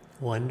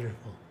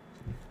 Wonderful.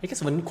 I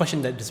guess one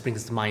question that just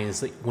brings to mind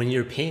is like when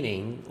you're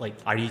painting, like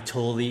are you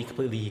totally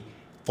completely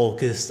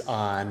focused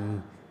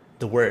on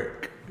the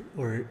work,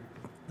 or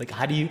like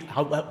how are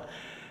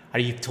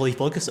you totally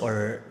focused,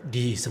 or do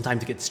you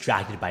sometimes get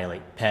distracted by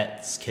like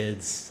pets,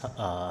 kids,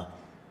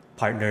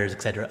 partners,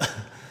 etc.?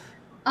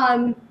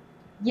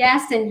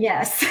 Yes and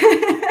yes.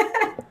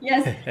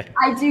 Yes,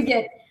 I do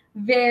get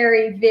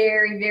very,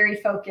 very, very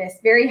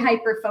focused, very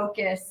hyper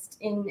focused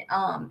in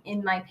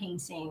my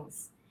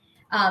paintings.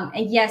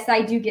 And yes,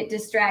 I do get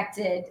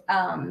distracted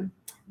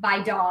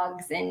by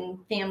dogs and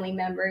family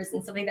members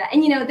and stuff like that.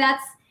 And you know,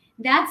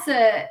 that's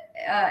a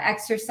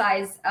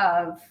exercise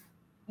of,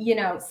 you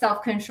know,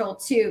 self-control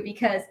too,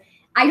 because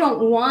I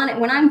don't want it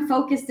when I'm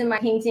focused in my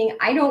painting.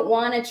 I don't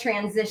want to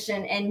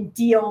transition and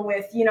deal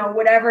with, you know,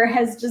 whatever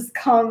has just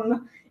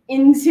come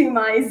into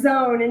my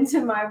zone,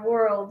 into my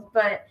world.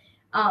 But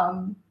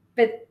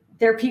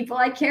they're people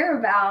I care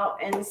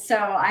about. And so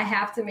I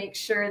have to make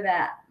sure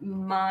that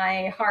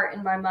my heart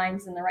and my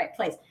mind's in the right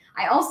place.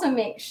 I also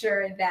make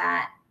sure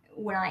that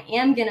when I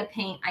am going to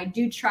paint, I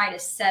do try to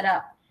set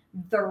up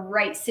the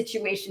right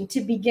situation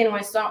to begin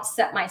with, so I don't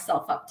set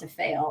myself up to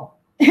fail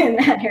in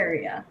that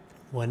area.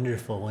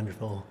 Wonderful,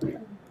 wonderful.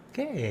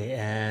 Okay,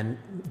 and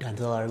down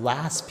to our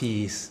last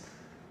piece.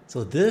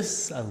 So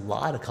this, a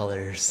lot of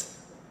colors.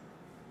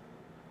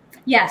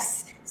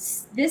 Yes,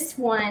 this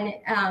one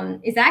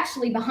is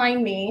actually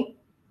behind me.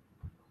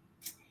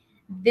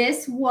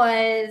 This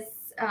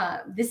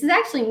is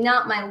actually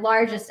not my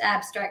largest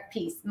abstract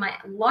piece. My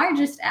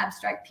largest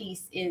abstract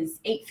piece is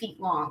 8 feet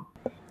long.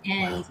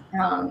 And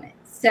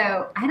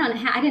so I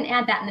didn't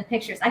add that in the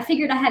pictures. I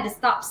figured I had to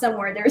stop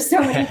somewhere. There were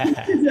so many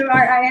pieces of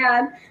art I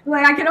had.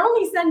 Like I could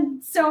only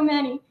send so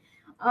many.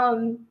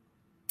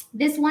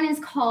 This one is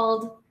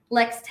called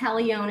Lex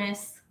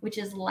Talionis, which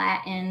is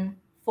Latin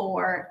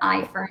for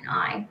eye for an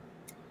eye.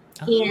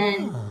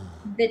 And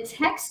The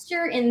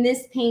texture in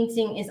this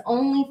painting is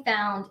only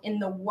found in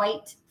the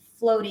white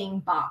floating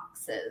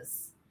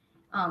boxes.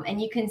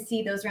 And you can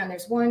see those around.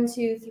 There's 1,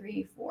 2,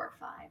 3, 4,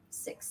 5,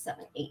 6,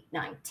 7, 8,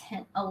 9,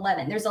 10,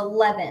 11. There's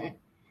 11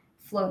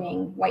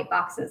 floating white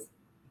boxes.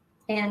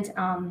 And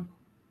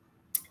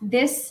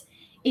this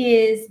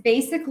is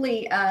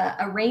basically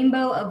a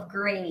rainbow of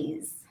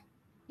grays.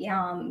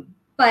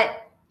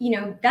 But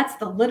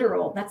that's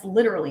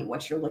literally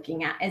what you're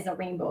looking at, is a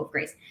rainbow of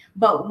grays.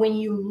 But when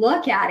you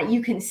look at it,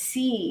 you can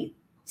see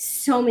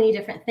so many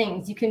different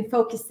things. You can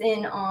focus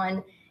in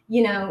on,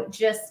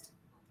 just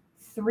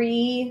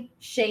 3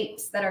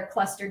 shapes that are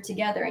clustered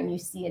together, and you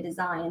see a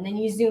design. And then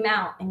you zoom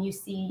out and you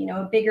see,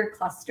 a bigger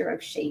cluster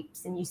of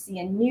shapes, and you see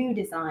a new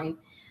design.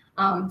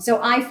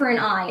 So eye for an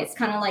eye, it's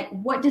kind of like,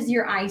 what does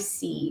your eye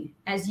see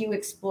as you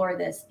explore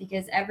this?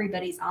 Because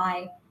everybody's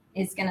eye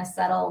is going to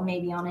settle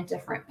maybe on a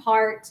different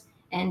part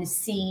and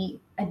see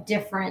a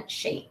different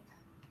shape.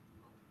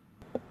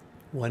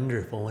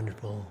 Wonderful,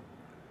 wonderful.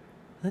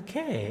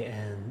 Okay,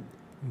 and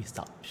let me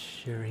stop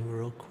sharing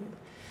real quick.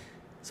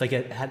 So I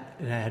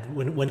had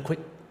one quick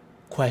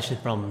question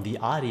from the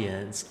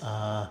audience.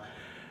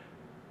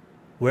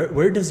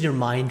 Where does your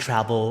mind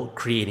travel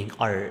creating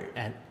art?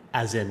 And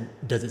as in,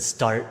 does it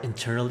start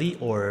internally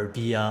or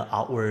via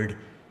outward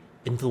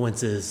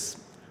influences?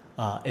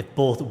 If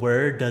both,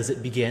 where does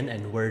it begin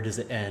and where does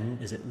it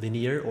end? Is it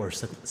linear or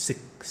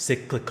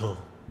cyclical?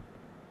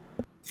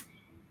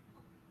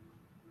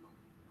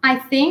 I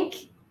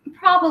think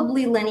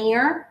probably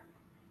linear.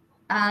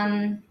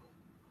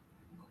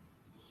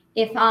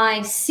 If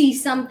I see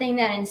something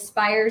that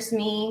inspires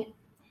me,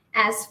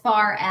 as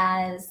far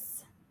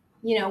as,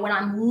 when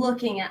I'm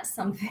looking at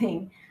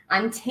something,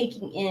 I'm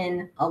taking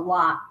in a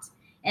lot.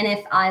 And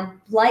if I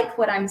like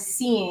what I'm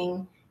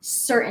seeing,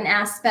 certain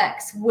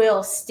aspects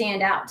will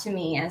stand out to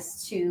me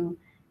as to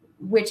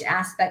which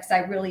aspects I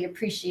really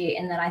appreciate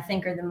and that I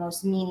think are the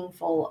most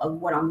meaningful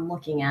of what I'm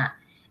looking at.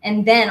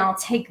 And then I'll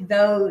take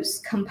those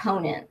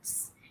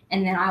components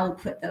and then I will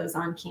put those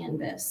on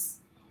canvas,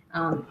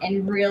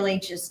 and really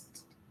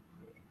just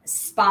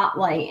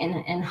spotlight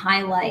and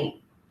highlight,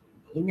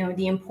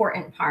 the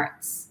important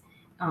parts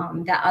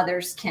that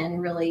others can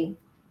really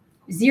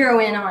zero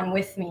in on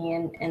with me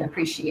and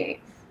appreciate.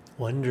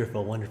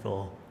 Wonderful,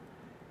 wonderful.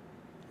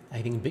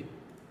 I think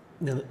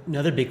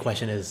another big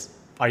question is,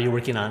 are you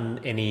working on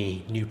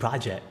any new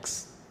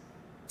projects?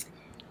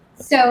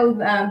 So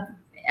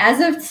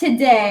as of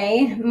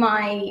today,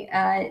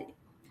 my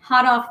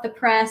hot off the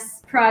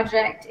press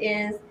project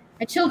is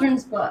a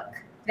children's book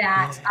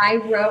that I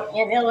wrote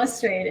and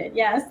illustrated.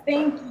 Yes,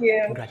 thank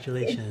you.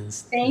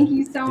 Congratulations. Thank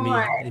you so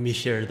much. Let me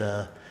share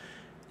the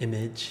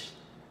image.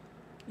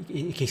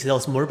 Can you tell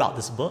us more about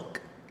this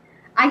book?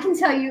 I can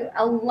tell you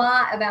a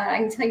lot about it. I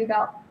can tell you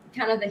about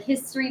kind of the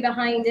history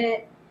behind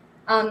it.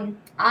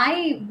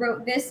 I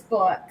wrote this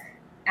book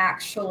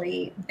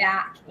actually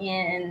back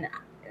in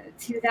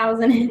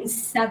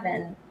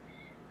 2007.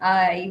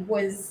 I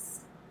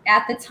was,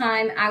 at the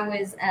time, I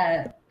was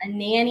a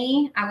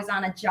nanny. I was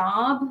on a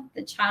job.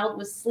 The child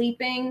was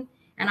sleeping,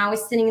 and I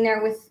was sitting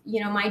there with,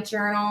 my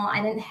journal.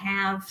 I didn't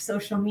have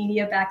social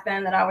media back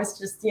then that I was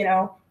just,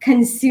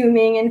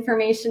 consuming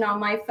information on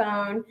my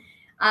phone.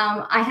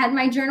 I had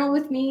my journal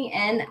with me,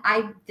 and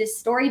this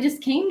story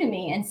just came to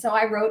me. And so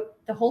I wrote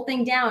the whole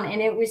thing down, and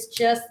it was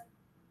just,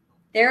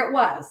 there it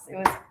was. It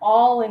was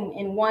all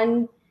in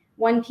one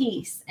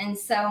piece. And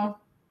so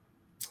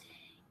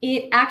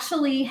it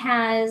actually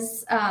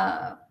has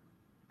a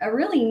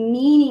really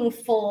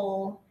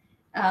meaningful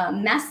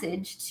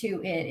message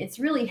to it. It's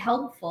really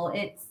helpful.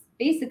 It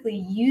basically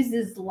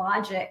uses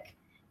logic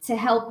to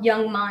help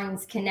young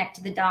minds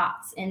connect the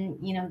dots in,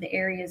 the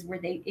areas where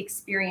they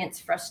experience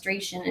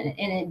frustration, and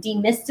it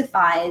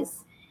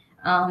demystifies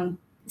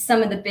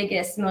some of the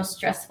biggest, most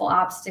stressful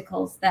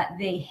obstacles that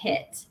they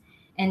hit.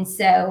 And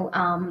so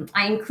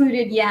I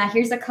included,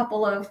 here's a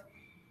couple of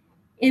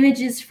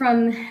images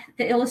from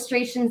the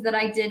illustrations that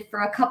I did for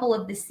a couple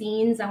of the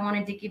scenes. I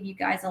wanted to give you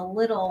guys a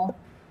little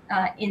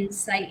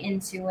insight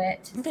into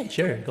it. Okay,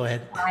 sure. Go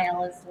ahead. What the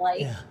style is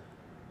like. Yeah.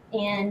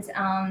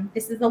 And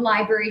this is the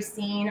library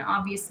scene.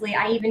 Obviously,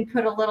 I even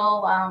put a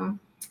little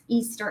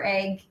Easter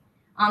egg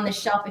on the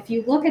shelf. If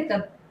you look at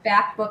the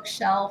back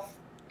bookshelf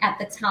at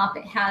the top,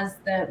 it has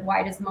the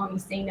Why Does Mommy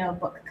Say No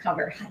book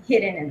cover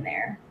hidden in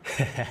there.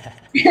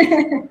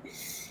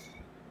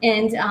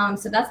 And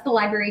so that's the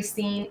library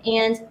scene.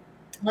 And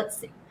let's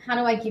see, how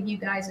do I give you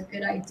guys a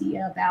good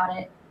idea about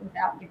it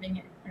without giving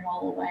it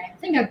all away? I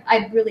think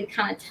I've really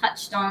kind of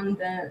touched on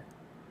the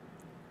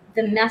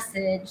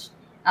message.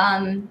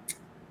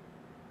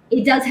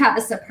 It does have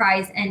a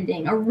surprise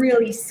ending, a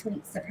really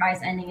sweet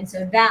surprise ending. And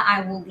so that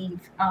I will leave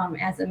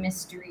as a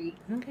mystery.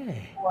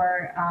 Okay.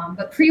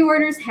 But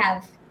pre-orders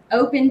have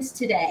opened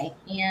today.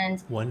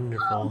 And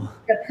wonderful.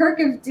 The perk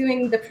of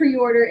doing the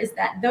pre-order is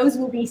that those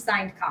will be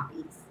signed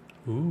copies.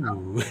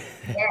 Ooh.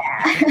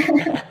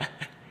 Yeah.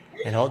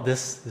 And all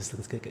this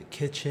looks like a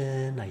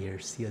kitchen. I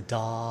see a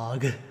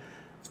dog.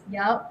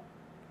 Yep.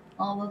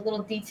 All the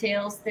little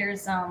details.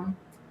 There's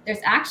there's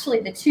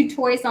actually the 2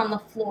 toys on the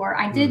floor.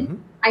 I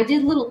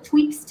did little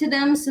tweaks to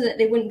them so that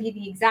they wouldn't be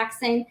the exact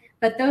same,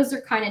 but those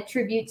are kind of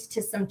tributes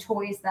to some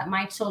toys that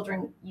my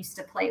children used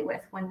to play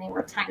with when they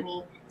were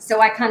tiny.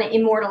 So I kind of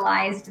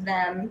immortalized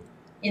them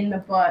in the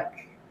book,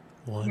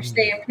 which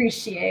they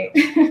appreciate.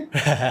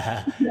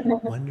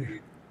 Wonderful.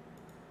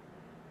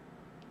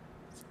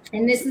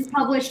 And this is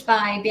published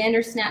by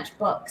Bandersnatch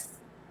Books,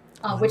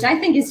 which I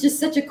think is just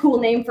such a cool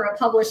name for a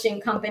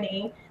publishing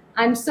company.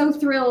 I'm so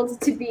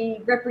thrilled to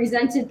be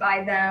represented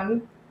by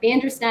them.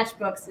 Bandersnatch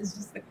Books is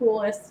just the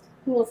coolest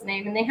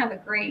name, and they have a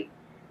great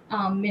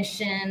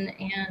mission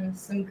and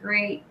some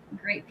great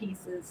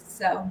pieces.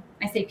 So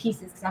I say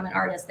pieces because I'm an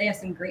artist. They have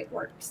some great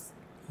works.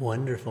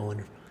 Wonderful.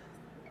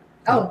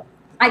 Oh,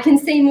 I can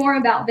say more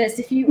about this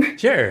if you...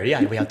 Sure,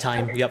 yeah, we have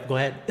time. Yep, go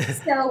ahead.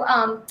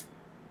 So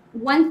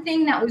one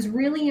thing that was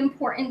really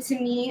important to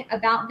me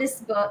about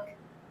this book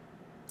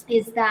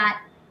is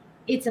that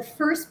it's a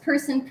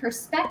first-person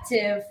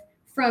perspective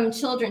from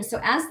children.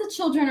 So as the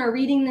children are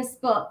reading this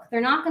book,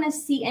 they're not going to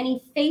see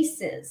any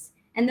faces,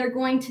 and they're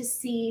going to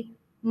see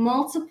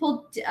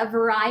a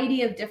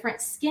variety of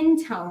different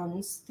skin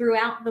tones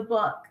throughout the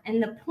book.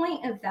 And the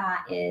point of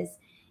that is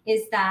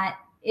that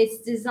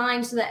it's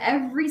designed so that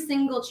every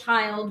single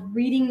child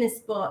reading this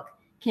book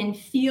can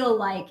feel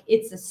like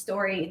it's a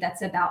story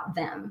that's about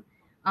them.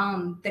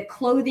 The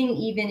clothing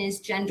even is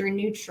gender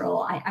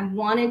neutral. I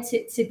wanted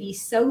it to be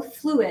so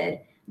fluid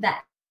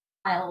that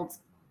child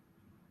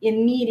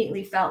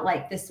immediately felt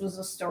like this was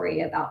a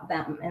story about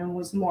them and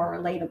was more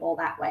relatable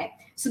that way.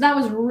 So that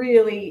was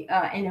really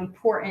an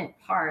important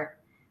part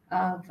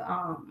of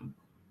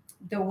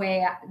the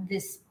way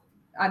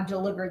I've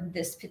delivered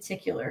this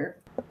particular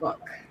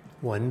book.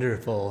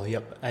 Wonderful.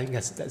 Yep, I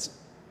guess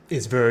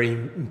it's very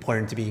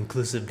important to be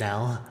inclusive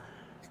now.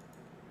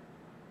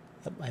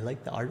 Yep, I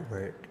like the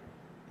artwork.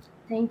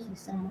 Thank you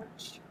so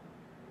much.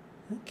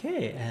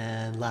 Okay,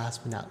 and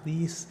last but not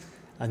least,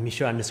 let me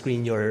show on the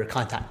screen your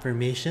contact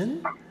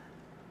information.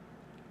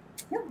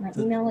 Yep, my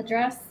email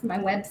address, my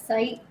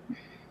website,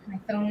 my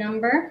phone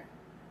number.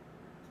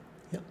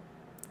 Yep.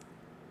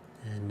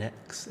 And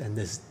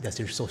that's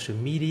your social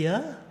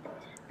media.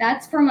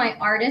 That's for my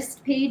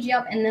artist page,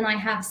 yep, and then I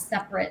have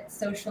separate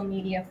social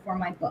media for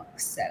my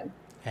books. So,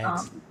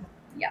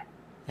 yeah.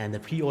 And the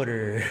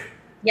pre-order.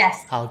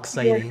 Yes. How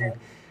exciting. Pre-order.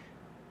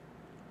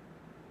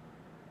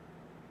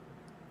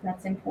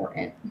 That's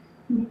important.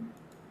 And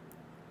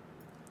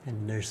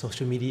there's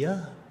social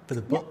media for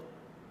the book.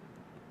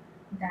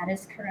 Yep. That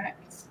is correct.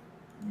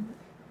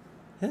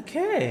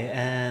 Okay,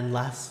 and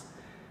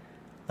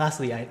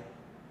lastly, I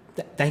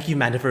thank you,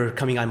 Amanda, for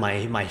coming on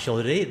my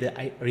show today.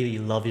 I really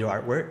love your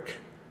artwork.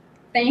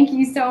 Thank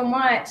you so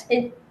much.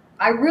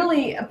 I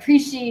really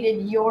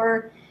appreciated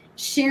your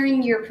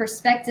sharing your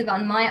perspective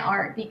on my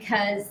art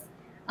because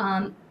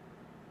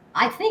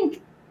I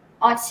think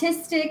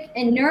autistic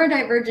and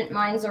neurodivergent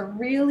minds are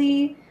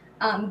really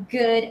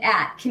good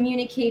at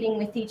communicating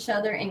with each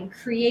other and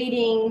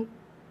creating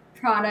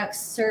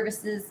products,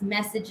 services,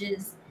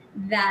 messages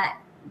that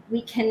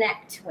we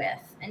connect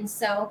with. And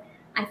so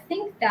I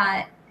think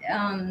that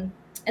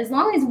as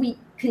long as we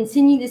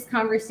continue this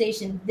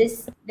conversation,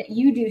 that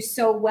you do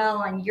so well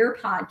on your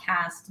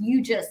podcast,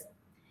 you just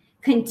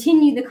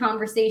continue the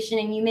conversation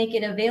and you make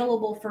it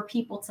available for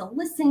people to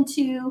listen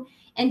to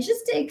and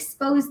just to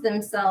expose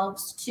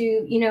themselves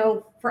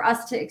to, for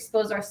us to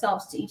expose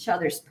ourselves to each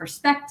other's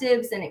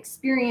perspectives and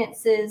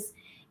experiences.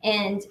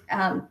 And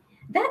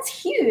that's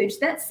huge.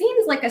 That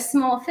seems like a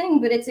small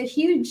thing, but it's a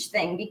huge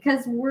thing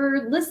because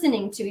we're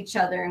listening to each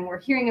other and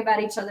we're hearing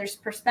about each other's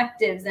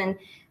perspectives and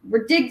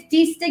we're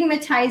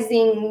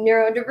destigmatizing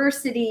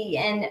neurodiversity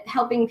and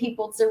helping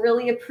people to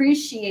really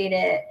appreciate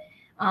it.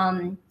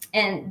 And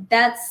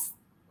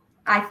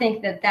I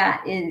think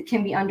that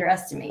can be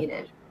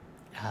underestimated.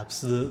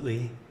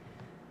 Absolutely.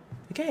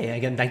 Okay,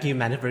 again, thank you,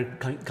 Amanda, for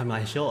coming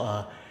on the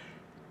show.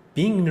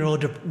 Being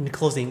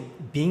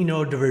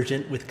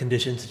neurodivergent with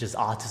conditions such as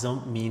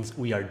autism means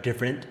we are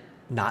different,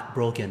 not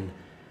broken.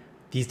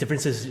 These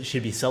differences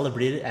should be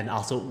celebrated, and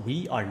also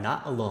we are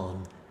not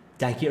alone.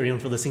 Thank you, everyone,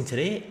 for listening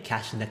today.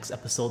 Catch the next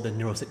episode of the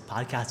Neurosick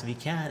Podcast if you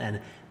can.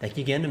 And thank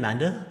you again,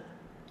 Amanda.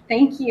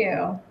 Thank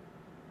you.